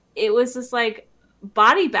it was just like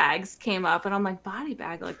body bags came up, and I'm like, body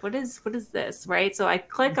bag, like what is this, right? So I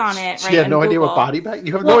click on it. She had no idea what body bag.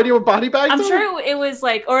 You have no idea what body bags. I'm sure it was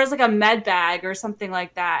like, or it's like a med bag or something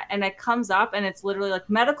like that, and it comes up, and it's literally like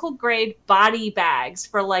medical grade body bags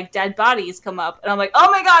for like dead bodies come up, and I'm like,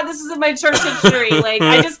 oh my god, this is in my church history. Like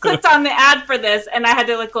I just clicked on the ad for this, and I had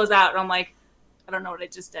to like close out, and I'm like, I don't know what I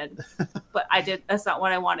just did, but I did. That's not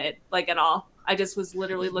what I wanted, like at all. I just was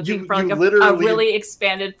literally looking for like a really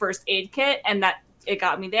expanded first aid kit, and that. It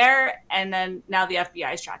got me there, and then now the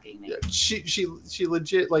FBI is tracking me. Yeah, she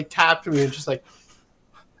legit like tapped me and just like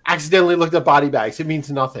accidentally looked at body bags. It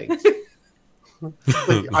means nothing.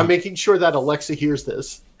 Like, I'm making sure that Alexa hears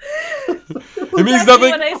this. It means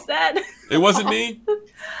nothing. What I said. It wasn't me.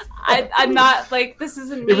 I'm not like this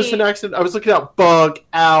isn't me. It was an accident. I was looking at bug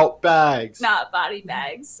out bags, not body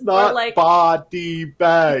bags. Not or like body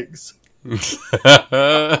bags.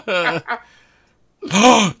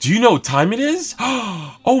 Do you know what time it is?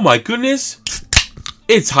 Oh my goodness.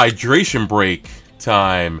 It's hydration break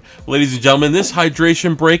time. Ladies and gentlemen, this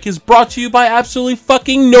hydration break is brought to you by absolutely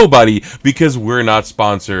fucking nobody because we're not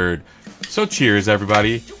sponsored. So cheers,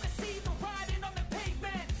 everybody.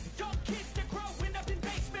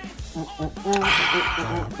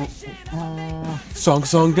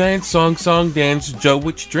 Song, dance. Joe,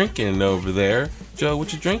 what you drinking over there? Joe,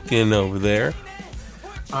 what you drinking over there?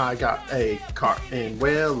 I got a Carton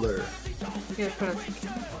Weller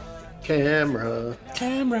camera.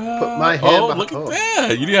 Put my hand look at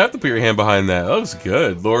that. You didn't have to put your hand behind that. That was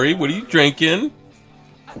good. Lori, what are you drinking?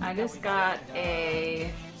 I just got a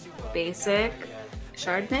basic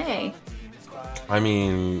Chardonnay. I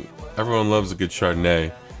mean, everyone loves a good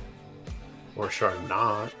Chardonnay. Or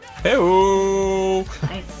Chardonnay. Hey-o!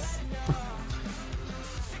 Nice.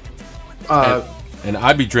 And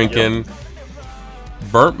I'd be drinking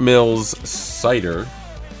Burnt Mills cider.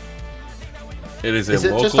 It is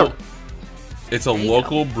it's a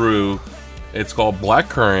local brew. It's called Black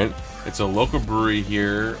Currant. It's a local brewery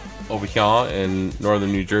here over here in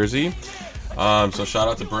northern New Jersey. So shout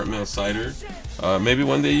out to Burnt Mills cider. Maybe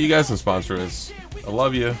one day you guys can sponsor us. I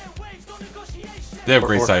love you. They have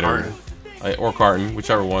great cider. Or Carton,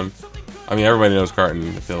 whichever one. I mean, everybody knows Carton,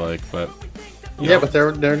 I feel like, but yeah, but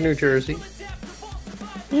they're New Jersey.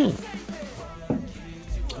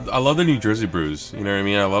 I love the New Jersey brews. You know what I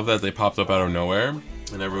mean? I love that they popped up out of nowhere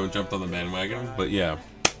and everyone jumped on the bandwagon. But yeah.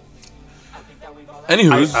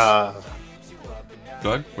 Anywho's,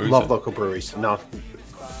 go ahead. Love local breweries. No,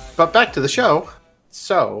 but back to the show.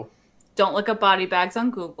 So, don't look up body bags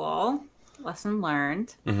on Google. Lesson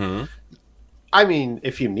learned. Mm-hmm. I mean,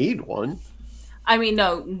 if you need one. I mean,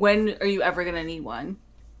 no. When are you ever gonna need one?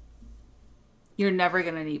 You're never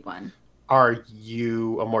gonna need one. Are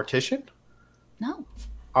you a mortician? No.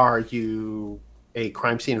 Are you a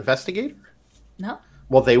crime scene investigator? No,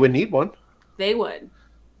 Well, they would need one. they would,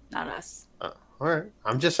 not us. All right.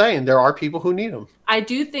 I'm just saying there are people who need them. I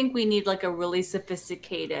do think we need like a really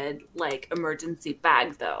sophisticated like emergency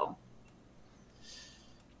bag though.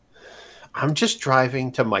 I'm just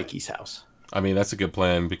driving to Mikey's house. I mean, that's a good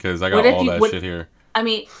plan because I got What if all you- that what- shit here. I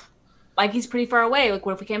mean, Mikey's pretty far away. Like,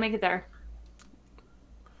 what if we can't make it there?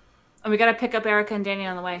 And we gotta pick up Erica and Danny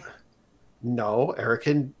on the way. No, Eric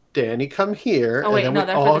and Danny come here. Oh, wait, and no, then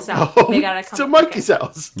we they're all further south. go They gotta come- to Mikey's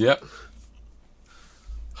house. Yep.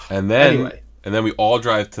 And then Anyway. and then we all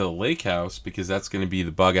drive to the lake house because that's going to be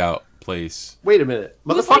the bug out place. Wait a minute.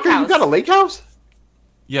 Whose Motherfucker, lake you house? got a lake house?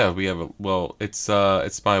 Yeah, we have a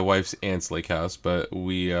it's my wife's aunt's lake house, but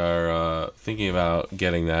we are thinking about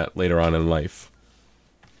getting that later on in life.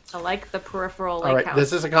 I like the peripheral lake All right, house.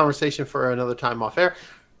 this is a conversation for another time off air.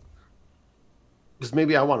 Because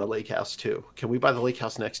maybe I want a lake house too. Can we buy the lake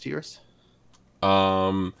house next to yours?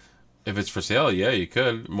 If it's for sale, yeah, you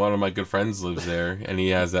could. One of my good friends lives there, and he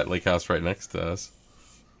has that lake house right next to us.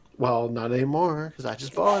 Well, not anymore because I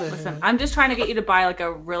just bought it. Listen, I'm just trying to get you to buy like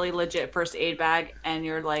a really legit first aid bag, and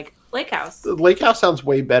you're like lake house. The lake house sounds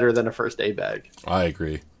way better than a first aid bag. I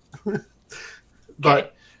agree.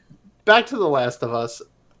 But back to The Last of Us.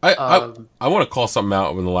 I want to call something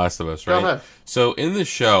out in The Last of Us, Go right? ahead. So in the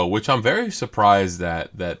show, which I'm very surprised that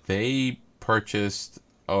they purchased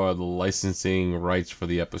the licensing rights for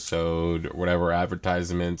the episode or whatever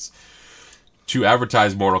advertisements to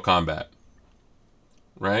advertise Mortal Kombat,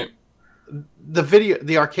 right?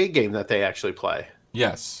 The arcade game that they actually play.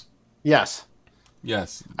 Yes, Yes.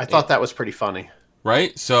 I thought that was pretty funny.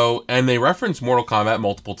 right? So, and they reference Mortal Kombat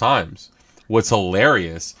multiple times. What's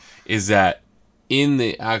hilarious is that in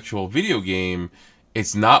the actual video game,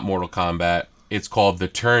 it's not Mortal Kombat. It's called The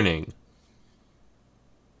Turning.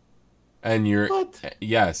 And What?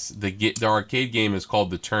 yes, the arcade game is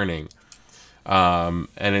called The Turning. And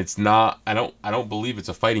it's not. I don't believe it's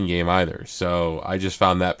a fighting game either. So I just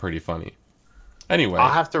found that pretty funny. Anyway,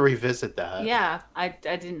 I'll have to revisit that. Yeah, I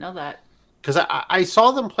didn't know that. Because I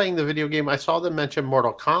saw them playing the video game. I saw them mention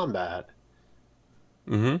Mortal Kombat.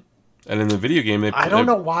 and in the video game, I don't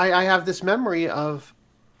know why I have this memory of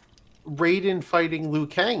Raiden fighting Liu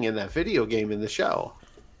Kang in that video game in the show.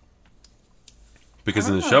 because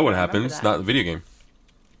in the I don't show, know what if I remember happens, that. not the video game.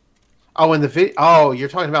 Oh, in the Oh, you're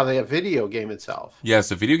talking about the video game itself. Yes,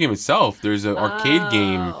 the video game itself. There's an arcade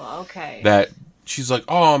game Oh, okay. that she's like,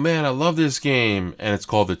 "Oh man, I love this game," and it's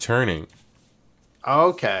called The Turning.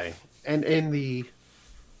 Okay. And in the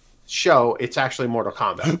show, it's actually Mortal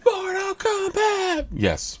Kombat. Mortal Kombat.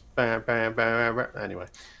 Yes. Bam, bam, bam, bam, bam. Anyway.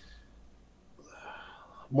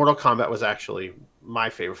 Mortal Kombat was actually my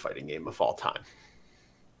favorite fighting game of all time.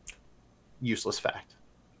 Useless fact.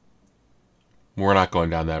 We're not going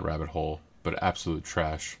down that rabbit hole, but absolute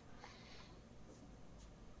trash.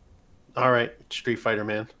 All right, Street Fighter,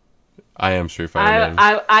 man. I am Street Fighter Man.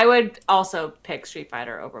 I would also pick Street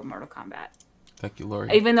Fighter over Mortal Kombat, Thank you,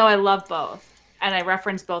 Lori. even though I love both, and I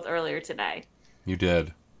referenced both earlier today. You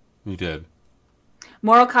did.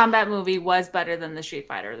 Mortal Kombat movie was better than the Street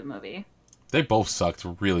Fighter the movie. They both sucked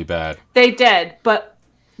really bad. They did, but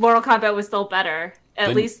Mortal Kombat was still better. At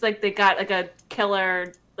Then- least like they got like a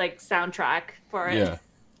killer like soundtrack for it. Yeah.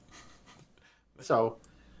 So,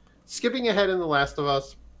 skipping ahead in The Last of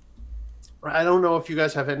Us, I don't know if you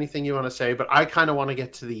guys have anything you want to say, but I kind of want to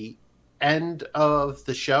get to the end of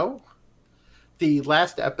the show. The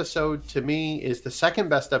last episode, to me, is the second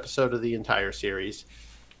best episode of the entire series.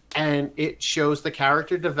 And it shows the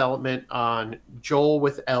character development on Joel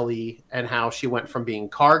with Ellie and how she went from being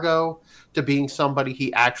cargo to being somebody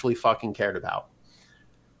he actually fucking cared about.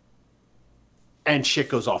 And shit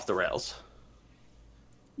goes off the rails.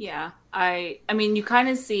 Yeah. I mean, you kind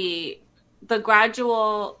of see the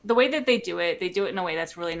way that they do it in a way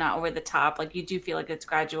that's really not over the top. Like you do feel like it's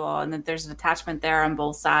gradual and that there's an attachment there on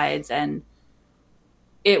both sides, and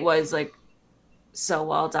it was like so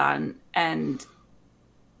well done. And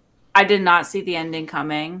I did not see the ending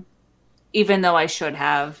coming, even though I should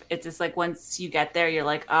have. It's just like once you get there, you're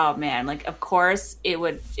like, oh man, like of course it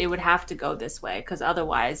would have to go this way, because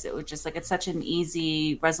otherwise it would just like it's such an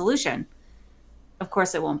easy resolution. Of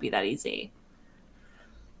course it won't be that easy.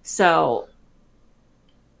 So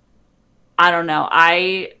I don't know.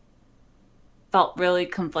 I felt really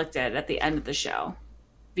conflicted at the end of the show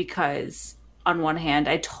because on one hand,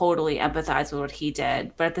 I totally empathize with what he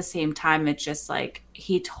did, but at the same time, it's just like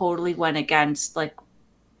he totally went against like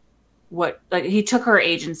he took her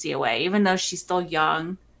agency away, even though she's still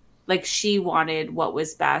young. Like she wanted what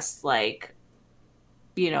was best, like,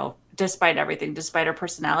 you know, despite everything, despite her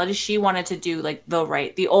personality, she wanted to do like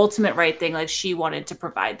the ultimate right thing. Like she wanted to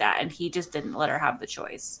provide that, and he just didn't let her have the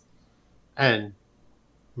choice. And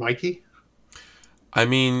Mikey? I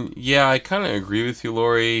mean, yeah, I kind of agree with you,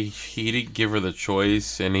 Lori. He didn't give her the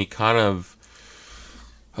choice, and he kind of...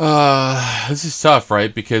 this is tough,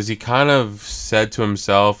 right? Because he kind of said to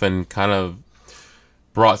himself and kind of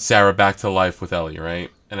brought Sarah back to life with Ellie, right?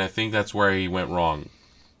 And I think that's where he went wrong.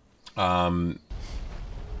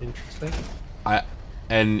 Interesting.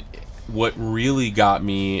 And what really got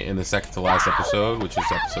me in the second to last episode, which is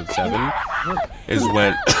episode 7,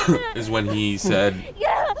 is when he said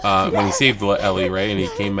when he saved Ellie, right? And he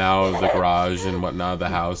came out of the garage and whatnot of the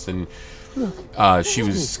house, and she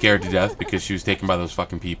was scared to death because she was taken by those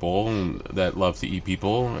fucking people that love to eat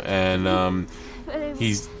people, and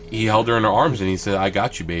he held her in her arms and he said, "I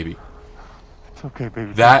got you, baby." Okay,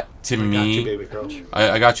 baby. That to me, Got you, baby girl.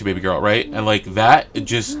 I got you, baby girl, right? And like that, it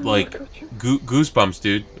just like goosebumps,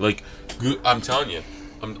 dude. Like, I'm telling you,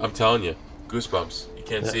 I'm telling you, goosebumps. You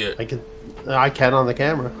can't see it, I can on the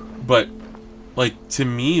camera. but like to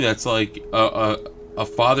me, that's like a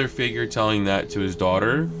father figure telling that to his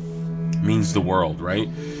daughter means the world, right?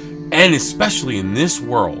 And especially in this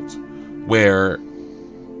world where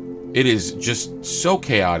it is just so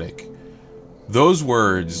chaotic, those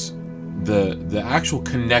words, the actual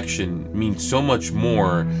connection means so much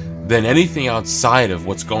more than anything outside of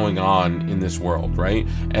what's going on in this world, right?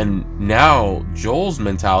 And now Joel's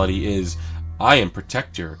mentality is, I am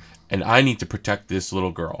protector and I need to protect this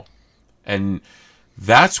little girl. And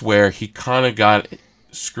that's where he kind of got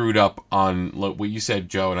screwed up on what you said,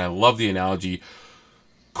 Joe, and I love the analogy.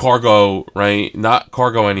 Cargo, right? Not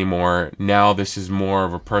cargo anymore. Now this is more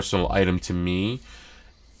of a personal item to me.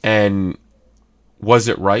 And was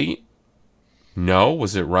it right? No.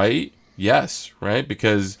 Was it right? Yes, right?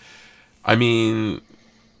 Because, I mean,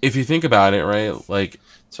 if you think about it, right? Like,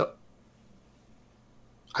 so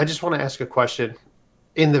I just want to ask a question.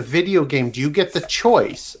 In the video game, do you get the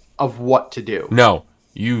choice of what to do? no.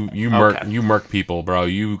 You murk people, bro.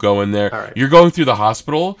 You go in there. All right. You're going through the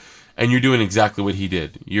hospital, and you're doing exactly what he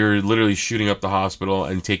did. You're literally shooting up the hospital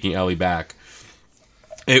and taking Ellie back.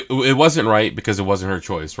 It wasn't right because it wasn't her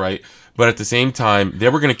choice, right? But at the same time, they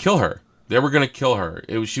were going to kill her.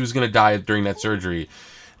 She was going to die during that surgery.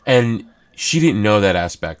 And she didn't know that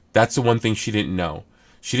aspect. That's the one thing she didn't know.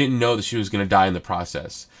 She didn't know that she was going to die in the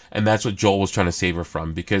process. And that's what Joel was trying to save her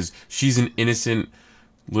from, because she's an innocent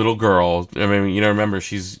little girl. I mean, remember,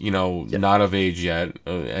 she's, not of age yet.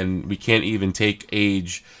 And we can't even take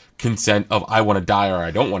age consent of I want to die or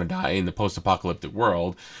I don't want to die in the post-apocalyptic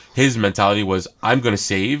world. His mentality was, I'm going to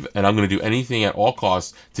save, and I'm going to do anything at all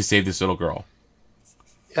costs to save this little girl.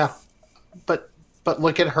 Yeah. But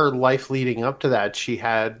look at her life leading up to that. She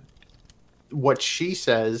had what she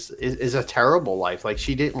says is a terrible life. Like,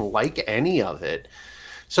 she didn't like any of it.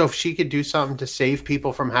 So if she could do something to save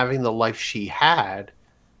people from having the life she had,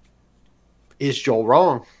 is Joel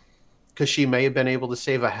wrong? Because she may have been able to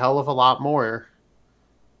save a hell of a lot more.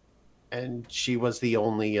 And she was the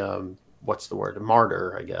only, what's the word? A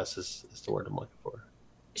martyr, I guess, is the word I'm looking for.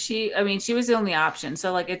 She was the only option.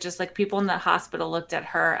 So like, it just like people in the hospital looked at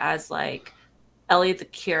her as like Ellie the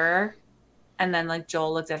cure, and then like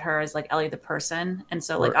Joel looked at her as like Ellie the person. And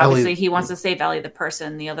so like, obviously he wants to save Ellie the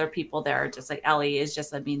person. The other people there are just like, Ellie is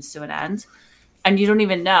just a means to an end, and you don't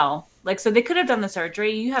even know. Like, so they could have done the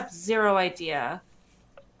surgery. You have zero idea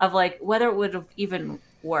of like whether it would have even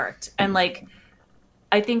worked. And like,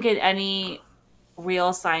 I think in any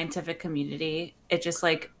real scientific community, it just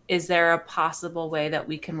like, is there a possible way that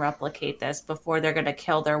we can replicate this before they're going to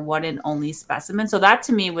kill their one and only specimen? So that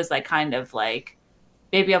to me was like kind of like,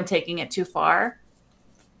 maybe I'm taking it too far,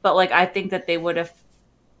 but like, I think that they would have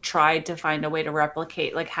tried to find a way to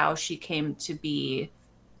replicate like how she came to be,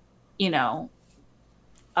 to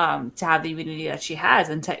have the immunity that she has.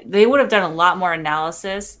 And they would have done a lot more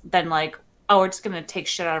analysis than like, oh, we're just going to take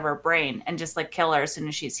shit out of her brain and just like kill her as soon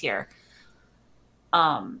as she's here.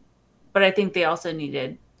 But I think they also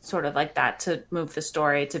needed sort of like that to move the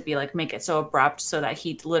story, to be like, make it so abrupt so that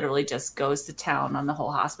he literally just goes to town on the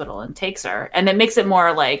whole hospital and takes her. And it makes it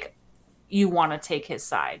more like you want to take his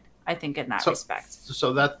side, I think, in that respect.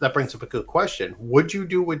 So that brings up a good question. Would you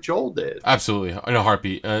do what Joel did? Absolutely. In a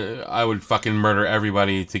heartbeat. I would fucking murder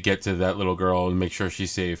everybody to get to that little girl and make sure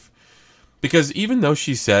she's safe. Because even though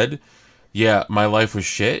she said, yeah, my life was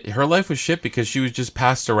shit, her life was shit because she was just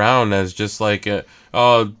passed around as just like,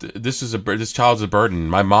 this child's a burden.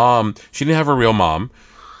 My mom, she didn't have a real mom.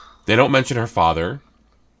 They don't mention her father,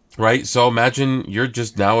 right? So imagine you're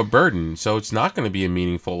just now a burden. So it's not going to be a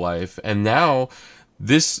meaningful life. And now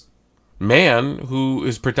this man who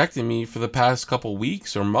is protecting me for the past couple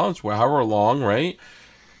weeks or months, however long, right?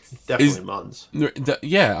 Definitely months.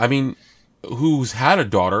 Yeah, I mean, who's had a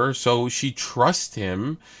daughter, so she trusts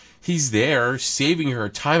him. He's there saving her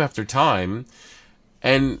time after time.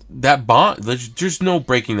 And that bond, there's just no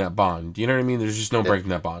breaking that bond. You know what I mean? There's just no breaking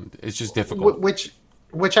that bond. It's just difficult.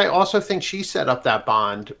 Which I also think she set up that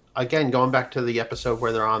bond. Again, going back to the episode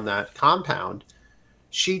where they're on that compound,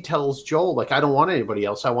 she tells Joel, like, I don't want anybody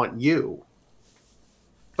else. I want you.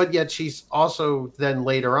 But yet she's also then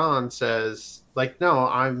later on says, like, no,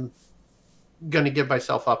 I'm going to give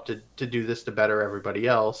myself up to do this to better everybody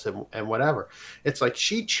else and whatever. It's like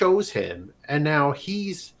she chose him, and now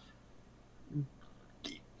he's,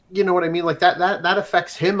 you know what I mean? Like that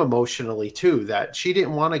affects him emotionally too, that she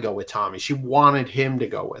didn't want to go with Tommy. She wanted him to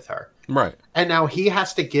go with her. Right. And now he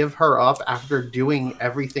has to give her up after doing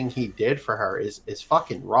everything he did for her is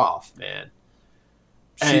fucking rough, man.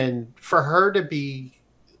 And for her to be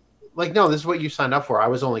like, no, this is what you signed up for. I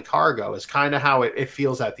was only cargo is kind of how it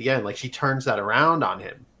feels at the end. Like she turns that around on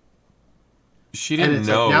him. She didn't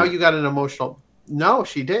know. Like, now you got an emotional. No,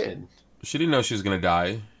 she didn't. She didn't know she was going to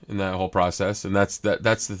die in that whole process, and that's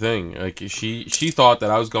the thing. Like she thought that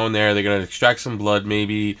I was going there, they're gonna extract some blood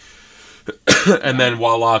maybe, and then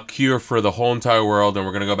voila, cure for the whole entire world, and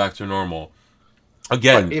we're gonna go back to normal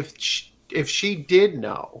again. But if she did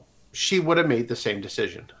know, she would have made the same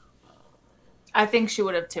decision. I think she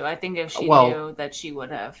would have too. I think if she knew that, she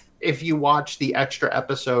would have. If you watch the extra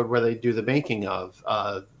episode where they do the making of,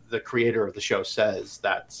 the creator of the show says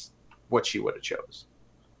that's what she would have chose.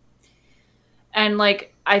 And,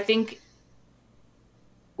 like, I think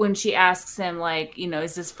when she asks him, like, you know,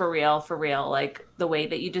 is this for real? For real? Like, the way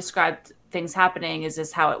that you described things happening, is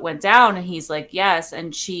this how it went down? And he's like, yes.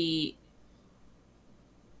 And she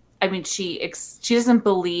doesn't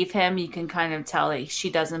believe him. You can kind of tell that she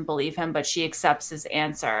doesn't believe him, but she accepts his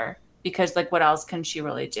answer because, like, what else can she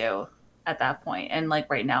really do at that point? And, like,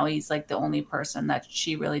 right now he's, like, the only person that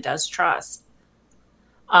she really does trust.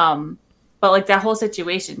 But, like, that whole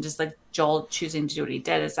situation, just, like, Joel choosing to do what he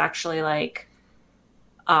did is actually, like,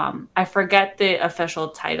 I forget the official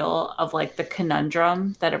title of, like, the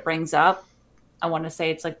conundrum that it brings up. I want to say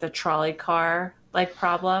it's, like, the trolley car, like,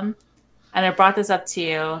 problem. And I brought this up to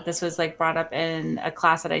you. This was, like, brought up in a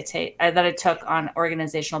class that I took on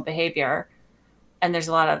organizational behavior. And there's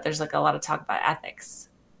a lot of talk about ethics.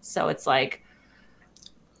 So it's, like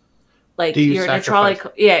you're in a trolley.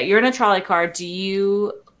 Yeah, you're in a trolley car. Do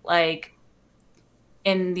you, like,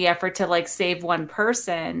 in the effort to, like, save one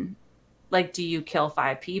person, like, do you kill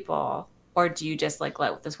 5 people, or do you just, like,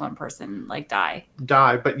 let this one person, like, die,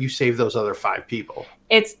 but you save those other 5 people?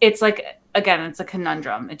 It's like, again, it's a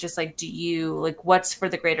conundrum. It's just like, do you, like, what's for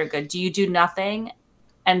the greater good? Do you do nothing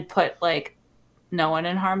and put, like, no one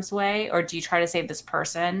in harm's way, or do you try to save this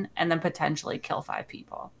person and then potentially kill 5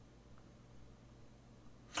 people?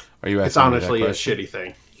 Are you asking? It's honestly a shitty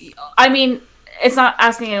thing. I mean, it's not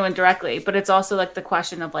asking anyone directly, but it's also, like, the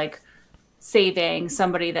question of, like, saving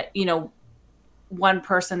somebody that, you know, one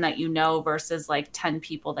person that you know versus, like, 10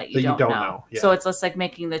 people that you don't know. Yeah. So it's just, like,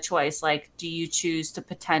 making the choice. Like, do you choose to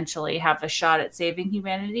potentially have a shot at saving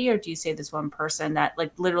humanity, or do you save this one person that,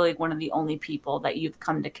 like, literally one of the only people that you've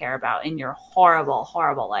come to care about in your horrible,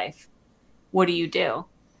 horrible life? What do you do?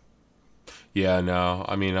 Yeah, no.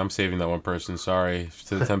 I mean, I'm saving that one person. Sorry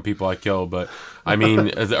to the 10 people I killed, but I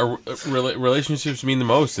mean, relationships mean the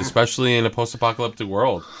most, especially in a post-apocalyptic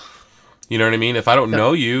world. You know what I mean? If I don't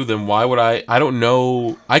know you, then why would I? I don't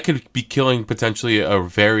know. I could be killing potentially a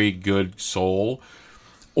very good soul,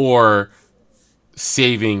 or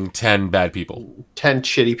saving 10 bad people. 10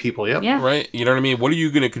 shitty people. Yep. Yeah. Right. You know what I mean? What are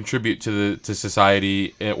you going to contribute to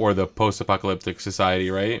society, or the post-apocalyptic society?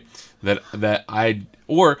 Right.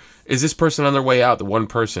 Or is this person on their way out? The one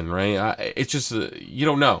person, right? It's just you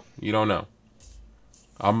don't know. You don't know.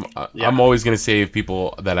 I'm always going to save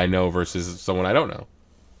people that I know versus someone I don't know.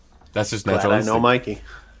 That's just natural. Glad I know Mikey.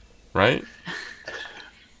 Right?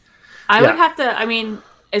 I would have to, I mean,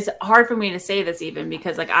 it's hard for me to say this even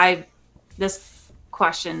because, like, this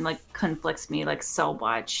question, like, conflicts me, like, so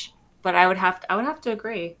much. But I would have to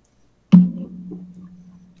agree.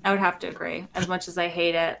 I would have to agree. As much as I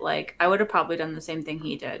hate it, like, I would have probably done the same thing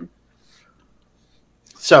he did.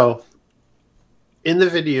 So, in the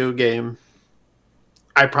video game,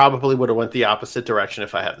 I probably would have went the opposite direction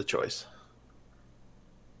if I had the choice.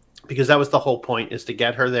 Because that was the whole point, is to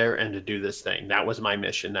get her there and to do this thing. That was my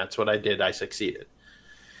mission. That's what I did. I succeeded.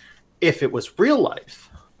 If it was real life,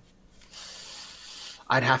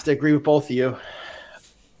 I'd have to agree with both of you.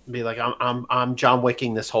 Be like, I'm John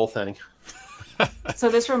Wicking this whole thing. So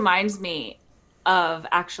this reminds me, of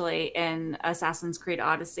actually in Assassin's Creed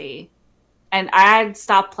Odyssey. And I had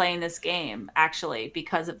stopped playing this game actually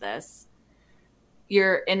because of this.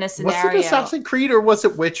 You're in a scenario. Was it Assassin's Creed or was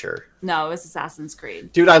it Witcher? No, it was Assassin's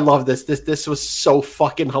Creed. Dude, I love this. This was so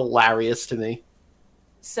fucking hilarious to me.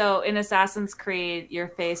 So in Assassin's Creed, you're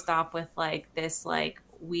faced off with like this like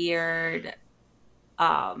weird,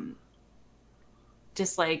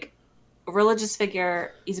 just like a religious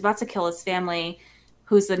figure. He's about to kill his family,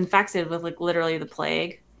 who's infected with like literally the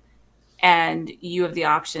plague, and you have the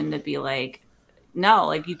option to be like, no,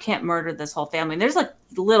 like you can't murder this whole family. And there's like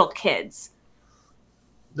little kids.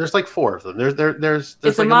 There's like 4 of them. There's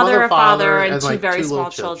it's like a mother, a father, and two like very two small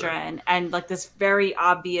little children, and like this very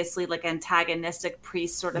obviously like antagonistic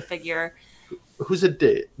priest sort of figure. Who's a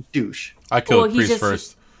douche? I killed Well, the he priest just-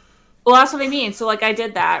 first. Well, that's what I mean. So like I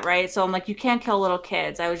did that, right? So I'm like, you can't kill little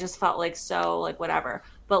kids. I just felt like so like whatever.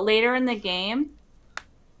 But later in the game,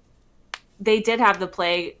 they did have the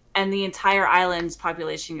plague, and the entire island's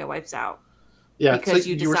population got wiped out. Yeah, Because so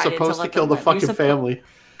you you were decided to supposed to let kill them the live. You're fucking family.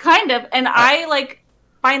 Kind of. And I like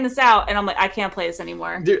find this out, and I'm like, I can't play this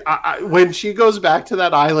anymore. Dude, when she goes back to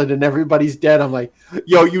that island and everybody's dead, I'm like,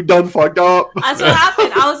 yo, you done fucked up. That's what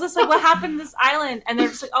happened. I was just like, what happened to this island? And they're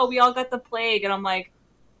just like, oh, we all got the plague. And I'm like,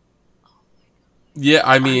 Yeah,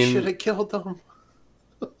 I I should mean, have killed them.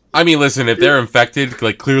 listen, if they're infected,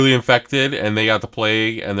 like clearly infected, and they got the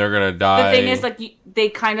plague, and they're gonna the die. thing is, like, they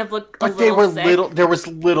kind of look a But they little were sick. little. There was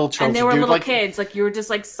little children, And they were dude. little Like, kids. Like, you were just,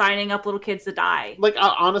 like, signing up little kids to die. like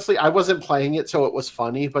honestly, I wasn't playing it, so it was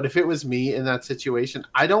funny. But if it was me in that situation,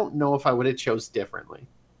 I don't know if I would have chose differently.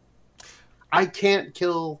 I can't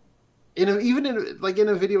kill, even in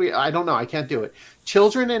a video game. I don't know. I can't do it.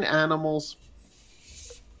 Children and animals,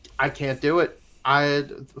 I can't do it.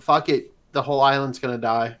 Fuck it. The whole island's gonna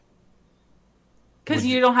die. Because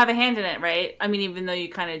Would you don't have a hand in it, right? I mean, even though you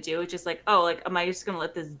kind of do, it's just like, oh, like, am I just going to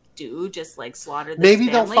let this dude just, like, slaughter this Maybe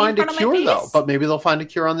they'll family find in a front of my cure though. face? But maybe they'll find a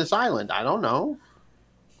cure on this island. I don't know.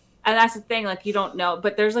 And that's the thing, like, you don't know.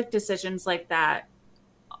 But there's, like, decisions like that.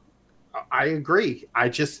 I agree. I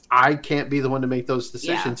can't be the one to make those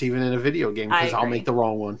decisions, even in a video game, I because I'll agree. make the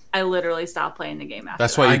wrong one. I literally stopped playing the game after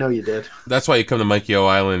That's that. why I you, know you did. that's why you come to Mikey O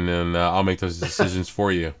Island, and I'll make those decisions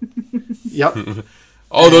for you. Yep.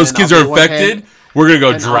 Oh, those And kids I'll are be one infected. hand- We're gonna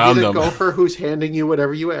go And I'll drown be the them. gopher who's handing you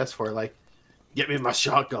whatever you ask for. Like, get me my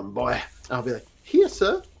shotgun, boy. I'll be like, here,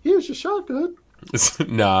 sir. Here's your shotgun.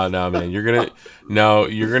 No, man. You're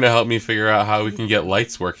gonna help me figure out how we can get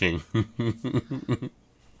lights working.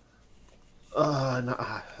 No,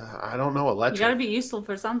 I don't know You electric. got to be useful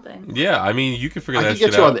for something. Yeah, I mean, you can figure I that can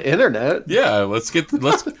shit get you out. on the internet. Yeah, let's get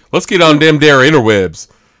on damn dare interwebs.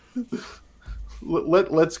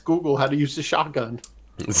 Let's Google how to use the shotgun.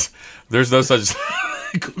 There's no such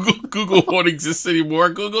Google won't exist anymore.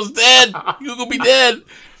 Google's dead. Google be dead.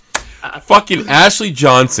 Fucking Ashley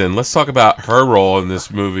Johnson. Let's talk about her role in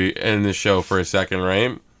this movie, in this show for a second,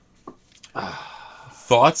 right?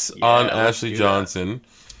 Thoughts on let's Ashley do that. Johnson?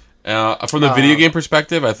 From the video game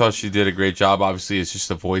perspective, I thought she did a great job. Obviously, it's just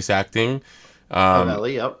the voice acting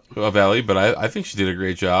Ellie, yep. of Ellie, but I think she did a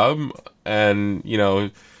great job. And,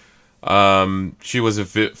 she was a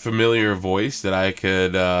familiar voice that I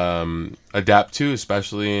could adapt to,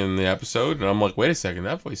 especially in the episode. And I'm like, wait a second,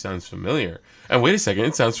 that voice sounds familiar. And wait a second,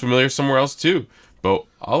 it sounds familiar somewhere else too. But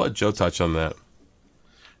I'll let Joe touch on that.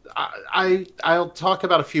 I'll talk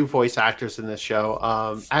about a few voice actors in this show.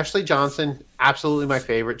 Ashley Johnson, absolutely my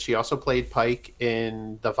favorite. She also played Pike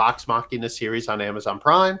in the Vox Machina series on Amazon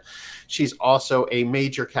Prime. She's also a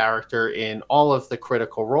major character in all of the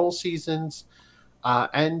Critical Role seasons.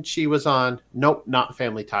 And she was on, nope, not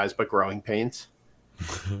Family Ties, but Growing Pains.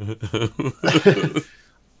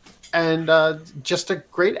 And just a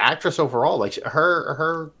great actress overall. Like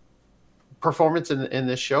her performance in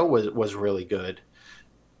this show was really good.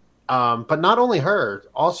 But not only her,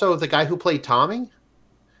 also the guy who played Tommy,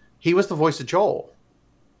 he was the voice of Joel.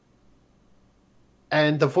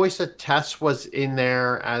 And the voice of Tess was in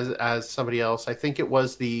there as somebody else. I think it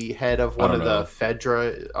was the head of one of the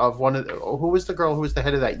Fedra who was the girl who was the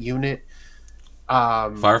head of that unit?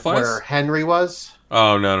 Fireflies? Where Henry was.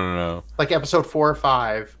 Oh, no. Like episode 4 or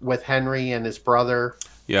 5 with Henry and his brother.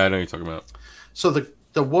 Yeah, I know what you're talking about. So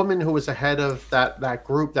the woman who was the head of that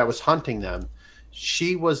group that was hunting them,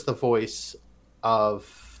 she was the voice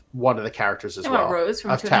of one of the characters as You well. want Rose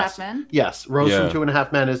from of Two and a Half Tess. Men? Yes, Rose Yeah. from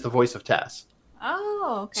 2.5 Men is the voice of Tess.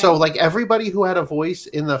 Oh, okay. So like everybody who had a voice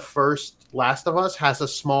in the first Last of Us has a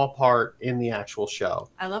small part in the actual show,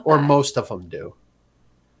 I love or that. most of them do.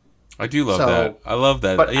 I do love So- that. I love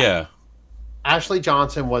that. but- Yeah. Ashley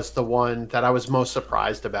Johnson was the one that I was most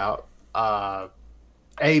surprised about.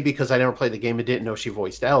 because I never played the game and didn't know she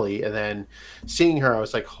voiced Ellie, and then seeing her, I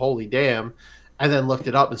was like, holy damn, and then looked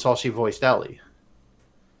it up and saw she voiced Ellie.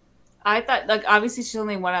 I thought, like, obviously she's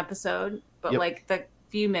only one episode, but Yep. like the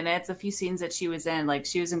a few scenes that she was in, like,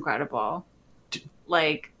 she was incredible.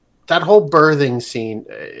 Like, That whole birthing scene,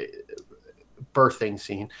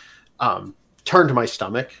 turned my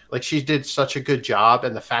stomach. Like, she did such a good job,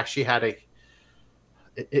 and the fact she had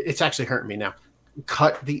it's actually hurting me now.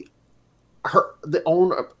 Cut the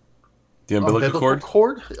umbilical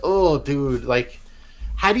cord. Oh, dude, like,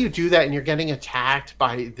 how do you do that? And you're getting attacked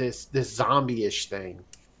by this zombie-ish thing.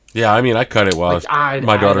 Yeah, I mean, I cut it while Like,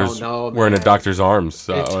 my I daughter's don't know, were in a man. doctor's arms.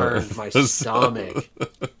 So. It turned my stomach.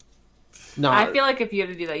 No, I feel like if you had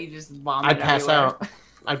to do that, you just vomit. I'd pass everywhere. out.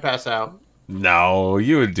 I'd pass out. No,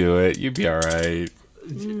 you would do it. You'd be all right.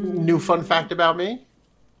 New fun fact about me.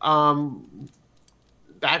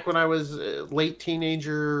 Back when I was a late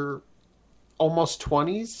teenager, almost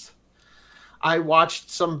 20s, I watched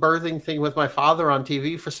some birthing thing with my father on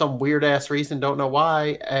TV for some weird ass reason, don't know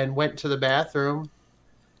why, and went to the bathroom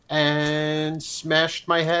and smashed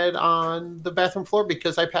my head on the bathroom floor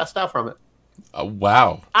because I passed out from it.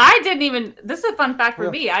 Wow. I didn't even. This is a fun fact for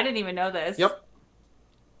Yeah. me. I didn't even know this. Yep.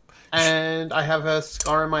 And I have a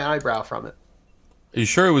scar on my eyebrow from it. Are you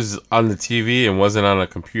sure it was on the TV and wasn't on a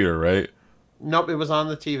computer, right? Nope, it was on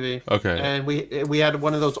the TV. Okay. And we had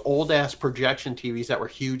one of those old ass projection TVs that were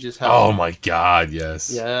huge as hell. Oh my God,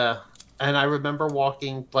 yes. Yeah. And I remember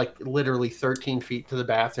walking like literally 13 feet to the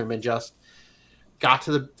bathroom and just got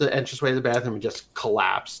to the entranceway of the bathroom and just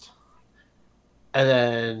collapsed. And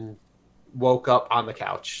then woke up on the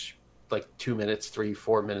couch like 2 minutes,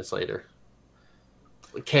 3-4 minutes later.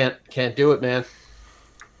 Can't do it, man.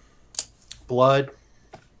 Blood.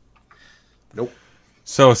 Nope.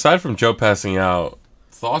 So aside from Joe passing out,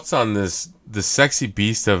 thoughts on the sexy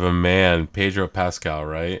beast of a man, Pedro Pascal,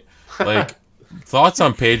 right? Like, thoughts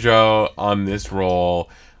on Pedro on this role.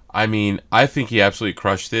 I mean, I think he absolutely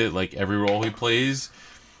crushed it. Like, every role he plays,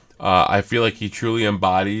 I feel like he truly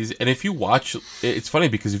embodies. And if you watch, it's funny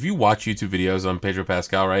because if you watch YouTube videos on Pedro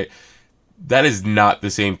Pascal, right, that is not the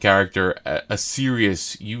same character. A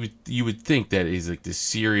serious, you would think that he's like this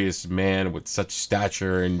serious man with such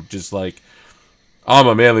stature and just like, I'm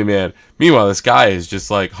a manly man. Meanwhile, this guy is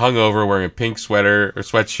just like hungover, wearing a pink sweater or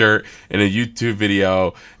sweatshirt in a YouTube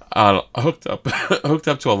video, hooked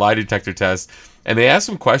up to a lie detector test. And they ask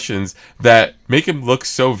him questions that make him look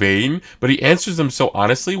so vain, but he answers them so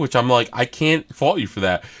honestly, which I'm like, I can't fault you for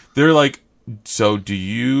that. They're like, so do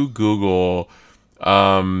you Google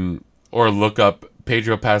or look up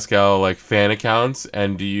Pedro Pascal like fan accounts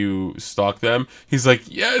and do you stalk them? He's like,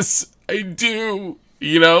 yes, I do.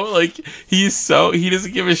 You know, like he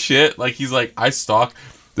doesn't give a shit. Like he's like, I stalk.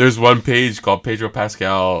 There's one page called Pedro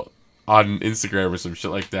Pascal on Instagram or some shit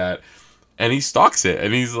like that, and he stalks it.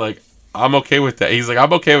 And he's like, I'm okay with that. He's like,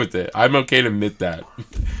 I'm okay with it. I'm okay to admit that.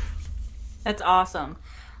 That's awesome.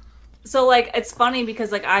 So like it's funny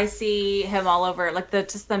because like I see him all over like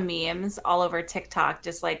the memes all over TikTok,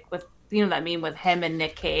 just like with that meme with him and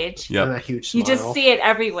Nick Cage. Yeah, And a huge smile. You just see it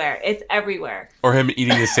everywhere. It's everywhere. or him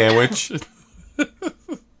eating a sandwich.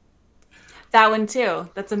 That one too.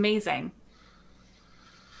 That's amazing.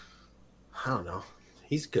 I don't know.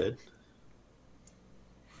 He's good.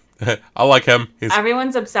 I like him.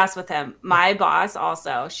 Everyone's obsessed with him. My boss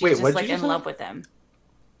also. She's Wait, just what'd like you in say? love with him.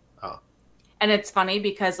 Oh. And it's funny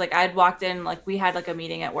because like I'd walked in, like we had like a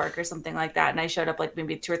meeting at work or something like that, and I showed up like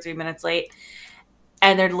maybe 2 or 3 minutes late,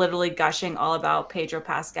 and they're literally gushing all about Pedro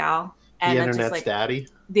Pascal. And The it's internet's just like daddy.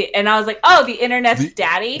 and I was like, oh, the internet's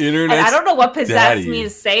daddy. And I don't know what possessed daddy. me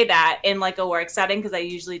to say that in like a work setting because I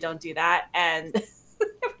usually don't do that. And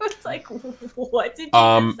it's like, what did you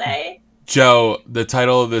just say? Joe, the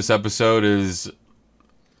title of this episode is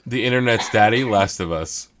The Internet's Daddy, Last of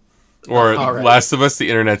Us. Or All right. Last of Us, The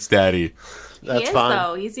Internet's Daddy. That's He is fine.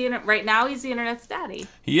 though. He's right now. He's the internet's daddy.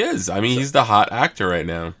 He is. I mean, he's the hot actor right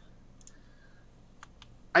now.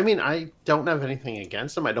 I mean, I don't have anything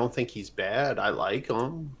against him. I don't think he's bad. I like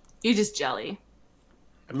him. You just jelly.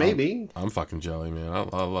 Maybe. I'm fucking jelly, man.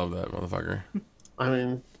 I love that motherfucker. I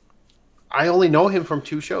mean, I only know him from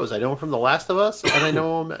 2 shows. I know him from The Last of Us, and I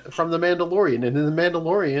know him from The Mandalorian. And in The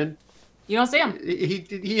Mandalorian, You don't see him.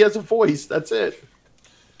 he has a voice. That's it.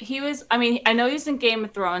 He was. I mean, I know he's in Game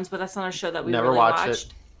of Thrones, but that's not a show that we Never really watched watched.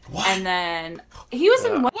 it. What? And then he was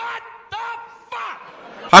in.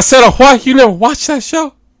 I said a what? You never watched that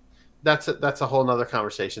show? That's a whole nother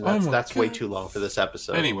conversation. Oh That's my way God. too long for this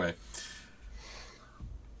episode. Anyway.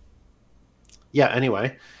 Yeah,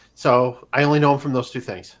 anyway. So I only know him from those 2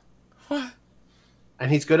 things. What? And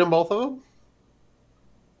he's good in both of them?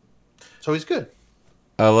 So he's good.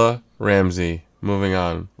 Ella Ramsey. Moving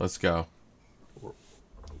on. Let's go. You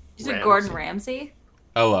said Ramsey. Gordon Ramsay?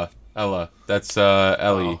 Ella. That's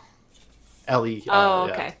Ellie. Ellie. Oh,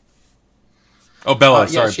 yeah. okay. Oh, Bella. Yeah,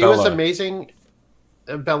 Sorry, she Bella. was amazing.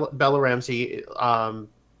 Bella Ramsey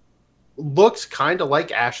looks kind of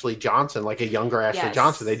like Ashley Johnson, like a younger Ashley Yes.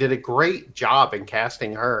 Johnson. They did a great job in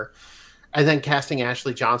casting her, and then casting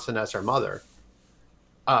Ashley Johnson as her mother.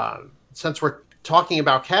 Since we're talking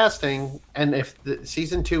about casting, and if the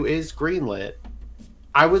season 2 is greenlit,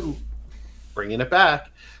 I would, bringing it back,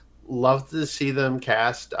 love to see them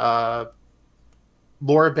cast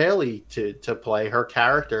Laura Bailey to play her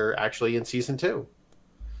character actually in season 2,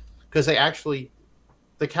 because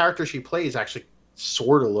the character she plays actually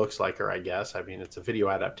sort of looks like her, I guess. I mean, it's a video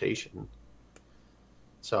adaptation,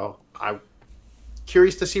 so I'm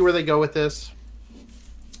curious to see where they go with this.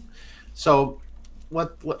 So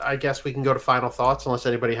what I guess we can go to final thoughts, unless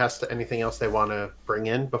anybody has anything else they want to bring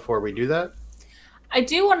in before we do that. I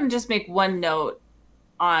do want to just make one note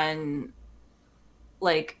on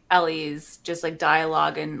like Ellie's just like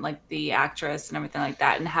dialogue and like the actress and everything like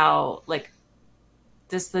that, and how like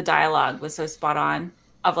just the dialogue was so spot on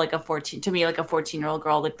of like a 14-year-old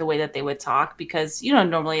girl, like the way that they would talk, because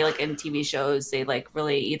normally like in TV shows they like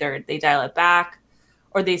really either they dial it back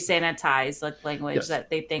or they sanitize like language Yes.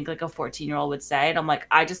 that they think like a 14-year-old would say, and I'm like,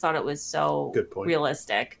 I just thought it was so Good point.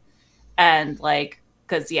 realistic. And like,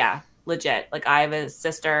 because legit, like I have a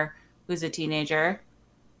sister who's a teenager,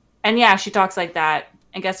 and she talks like that,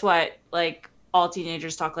 and guess what, like all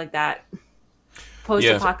teenagers talk like that,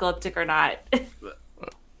 post-apocalyptic or not.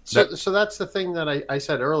 So that's the thing that I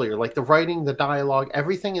said earlier, like the writing, the dialogue,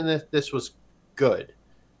 everything in this was good.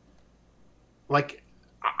 Like,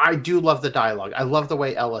 I do love the dialogue. I love the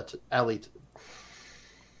way Ellie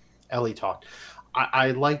talked.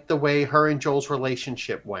 I like the way her and Joel's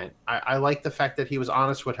relationship went. I like the fact that he was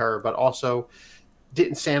honest with her, but also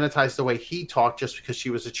didn't sanitize the way he talked just because she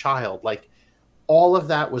was a child. Like, all of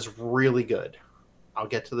that was really good. I'll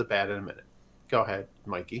get to the bad in a minute. Go ahead,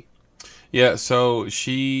 Mikey. Yeah, so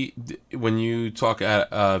when you talk at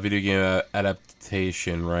video game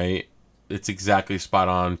adaptation, right? It's exactly spot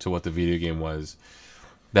on to what the video game was.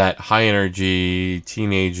 That high energy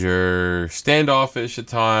teenager, standoffish at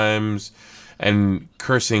times, and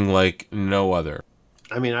cursing like no other.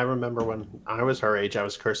 I mean, I remember when I was her age, I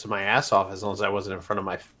was cursing my ass off as long as I wasn't in front of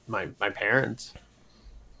my parents.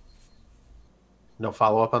 No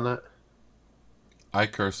follow up on that? I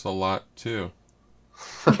curse a lot too.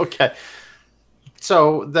 Okay.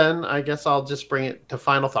 So then I guess I'll just bring it to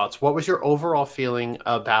final thoughts. What was your overall feeling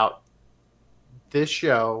about this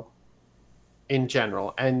show in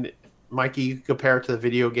general? And Mikey, you can compare it to the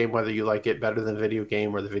video game, whether you like it better than the video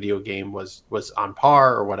game or the video game was on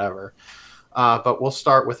par or whatever. But we'll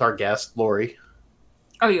start with our guest, Lori.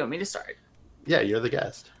 Oh, you want me to start? Yeah, you're the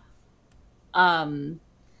guest. I'm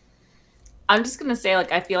just gonna say,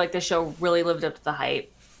 like, I feel like the show really lived up to the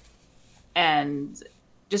hype, and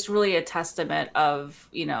just really a testament of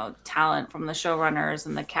talent from the showrunners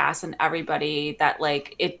and the cast and everybody, that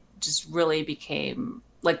like it just really became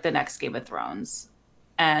like the next Game of Thrones.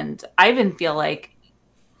 And I even feel like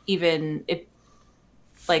even it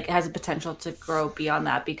like has a potential to grow beyond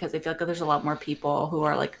that, because I feel like there's a lot more people who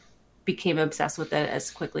are like became obsessed with it as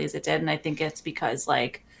quickly as it did. And I think it's because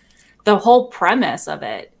like the whole premise of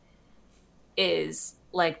it is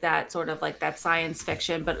like that sort of like that science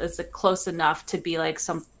fiction, but it's like close enough to be like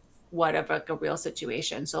somewhat of like a real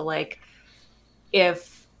situation. So like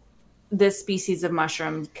if this species of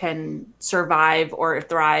mushroom can survive or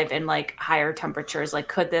thrive in like higher temperatures, like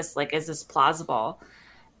could this, like, is this plausible?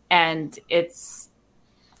 And it's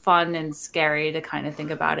fun and scary to kind of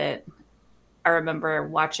think about it. I remember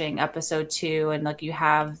watching episode 2, and like you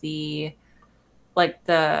have the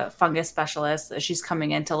fungus specialist, she's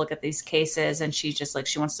coming in to look at these cases, and she just like,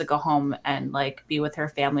 she wants to go home and like be with her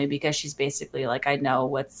family, because she's basically like, I know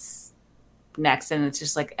what's next, and it's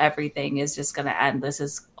just like everything is just going to end. This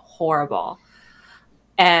is horrible.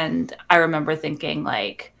 And I remember thinking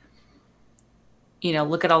like,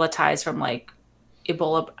 look at all the ties from like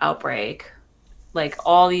Ebola outbreak, like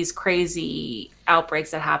all these crazy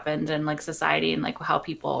outbreaks that happened in like society, and like how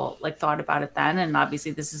people like thought about it then. And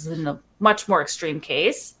obviously this is in a much more extreme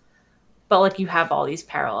case, but like you have all these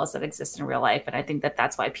parallels that exist in real life. And I think that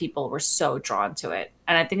that's why people were so drawn to it.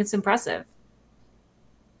 And I think it's impressive.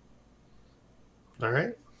 All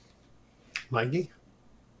right. Mikey?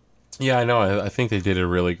 Yeah, I know. I think they did a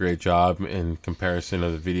really great job in comparison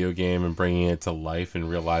of the video game and bringing it to life in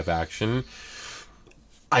real live action.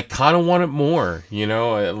 I kind of wanted more, you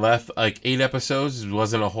know. It left like 8 episodes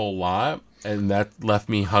wasn't a whole lot, and that left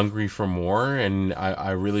me hungry for more. And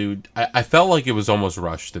I felt like it was almost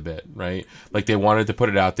rushed a bit, right? Like they wanted to put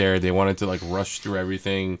it out there, they wanted to like rush through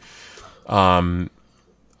everything.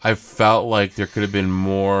 I felt like there could have been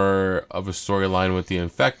more of a storyline with the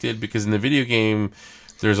infected, because in the video game,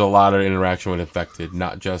 there's a lot of interaction with infected,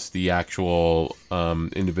 not just the actual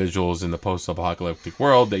individuals in the post-apocalyptic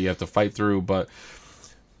world that you have to fight through, but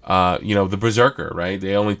you know, the berserker, right?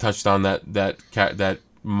 They only touched on that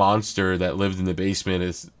monster that lived in the basement,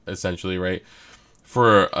 is essentially, right,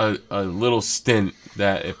 for a little stint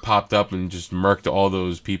that it popped up and just murked all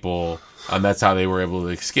those people, and that's how they were able to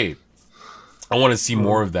escape. I want to see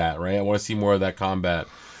more of that, right? I want to see more of that combat.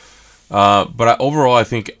 But overall, I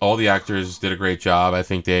think all the actors did a great job. I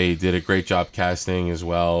think they did a great job casting as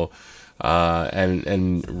well,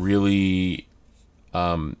 and really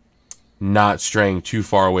not straying too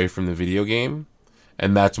far away from the video game.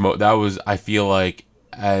 And that was, I feel like,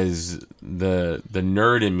 as the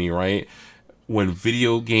nerd in me, right? When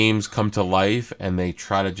video games come to life and they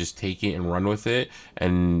try to just take it and run with it,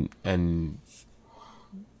 and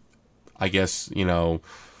I guess, you know,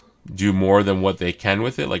 do more than what they can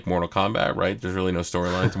with it, like Mortal Kombat, right? There's really no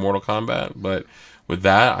storyline to Mortal Kombat, but with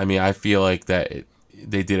that, I mean, I feel like that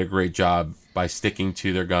they did a great job by sticking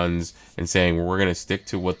to their guns and saying, well, we're going to stick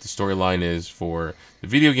to what the storyline is for the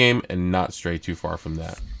video game and not stray too far from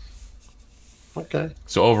that. Okay.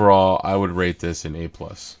 So overall, I would rate this an A+.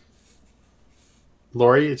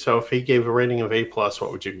 Lori, so if he gave a rating of A+,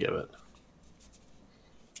 what would you give it?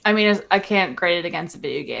 I mean, I can't grade it against a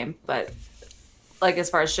video game, but like as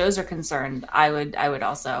far as shows are concerned, I would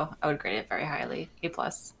grade it very highly, A+.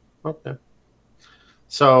 Okay.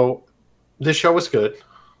 So this show was good.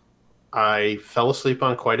 I fell asleep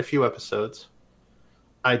on quite a few episodes.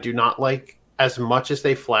 I do not like, as much as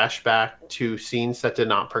they flash back to scenes that did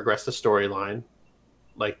not progress the storyline,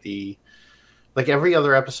 like every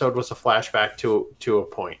other episode was a flashback to a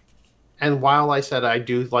point. And while I said I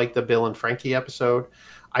do like the Bill and Frankie episode,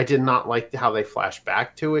 I did not like how they flashed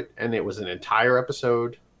back to it, and it was an entire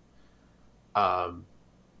episode.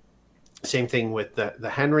 Same thing with the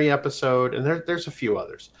Henry episode, and there's a few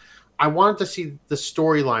others. I wanted to see the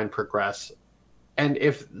storyline progress, and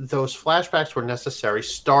if those flashbacks were necessary,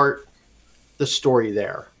 start the story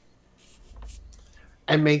there.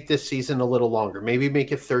 And make this season a little longer. Maybe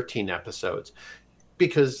make it 13 episodes.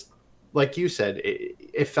 Because, like you said,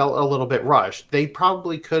 it felt a little bit rushed. They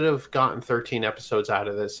probably could have gotten 13 episodes out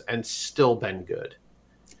of this and still been good.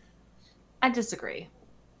 I disagree.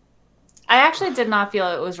 I actually did not feel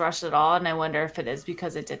it was rushed at all, and I wonder if it is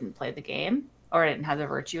because it didn't play the game or it didn't have the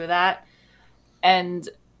virtue of that. And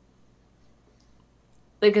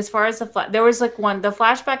like as far as there was like the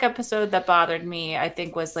flashback episode that bothered me, I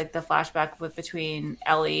think, was like the flashback between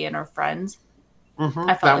Ellie and her friends. Mm-hmm,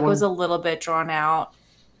 I felt like it was a little bit drawn out.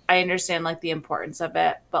 I understand like the importance of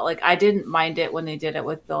it, but like I didn't mind it when they did it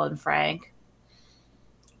with Bill and Frank.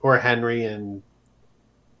 Or Henry and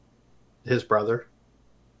his brother.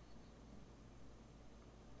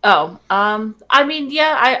 Oh, I mean,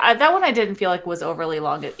 yeah, I that one I didn't feel like was overly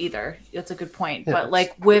long either. That's a good point. Yeah, but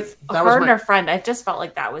like with her and her friend, I just felt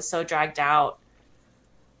like that was so dragged out.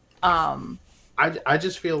 I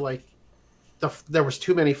just feel like there was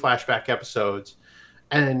too many flashback episodes,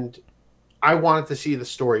 and I wanted to see the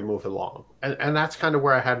story move along. And that's kind of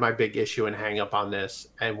where I had my big issue and hang up on this,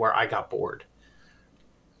 and where I got bored.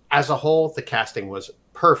 As a whole, the casting was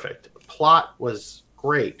perfect. Plot was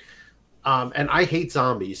great. And I hate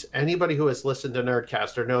zombies. Anybody who has listened to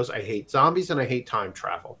Nerdcaster knows I hate zombies and I hate time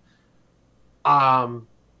travel.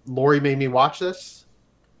 Lori made me watch this.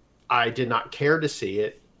 I did not care to see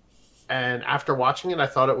it. And after watching it, I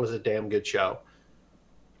thought it was a damn good show.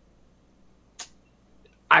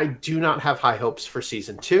 I do not have high hopes for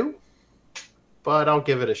season 2, but I'll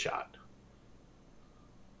give it a shot.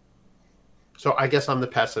 So I guess I'm the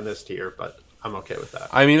pessimist here, but I'm okay with that.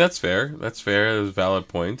 I mean, that's fair. That's fair. There's valid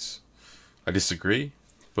points. I disagree,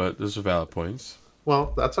 but those are valid points.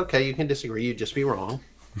 Well, that's okay. You can disagree. You'd just be wrong.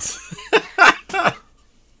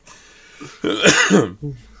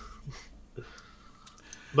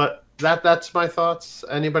 But that's my thoughts.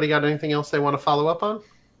 Anybody got anything else they want to follow up on?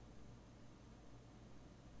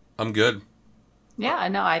 I'm good. Yeah,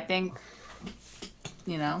 no, I think,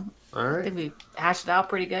 all right. I think we hashed it out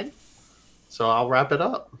pretty good. So I'll wrap it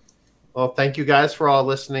up. Well, thank you guys for all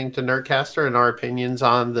listening to Nerdcaster and our opinions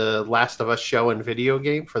on the Last of Us show and video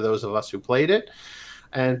game for those of us who played it.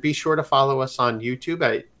 And be sure to follow us on YouTube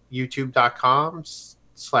at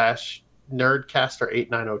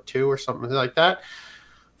youtube.com/Nerdcaster8902 or something like that.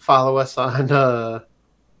 Follow us on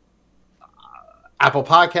Apple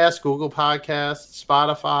Podcasts, Google Podcasts,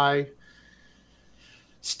 Spotify,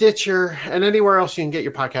 Stitcher, and anywhere else you can get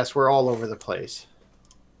your podcasts. We're all over the place.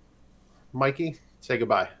 Mikey, say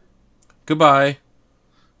goodbye. Goodbye.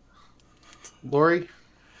 Lori,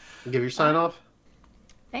 give your sign off.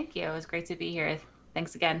 Thank you. It was great to be here.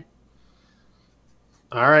 Thanks again.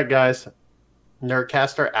 All right, guys.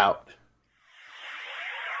 Nerdcaster out.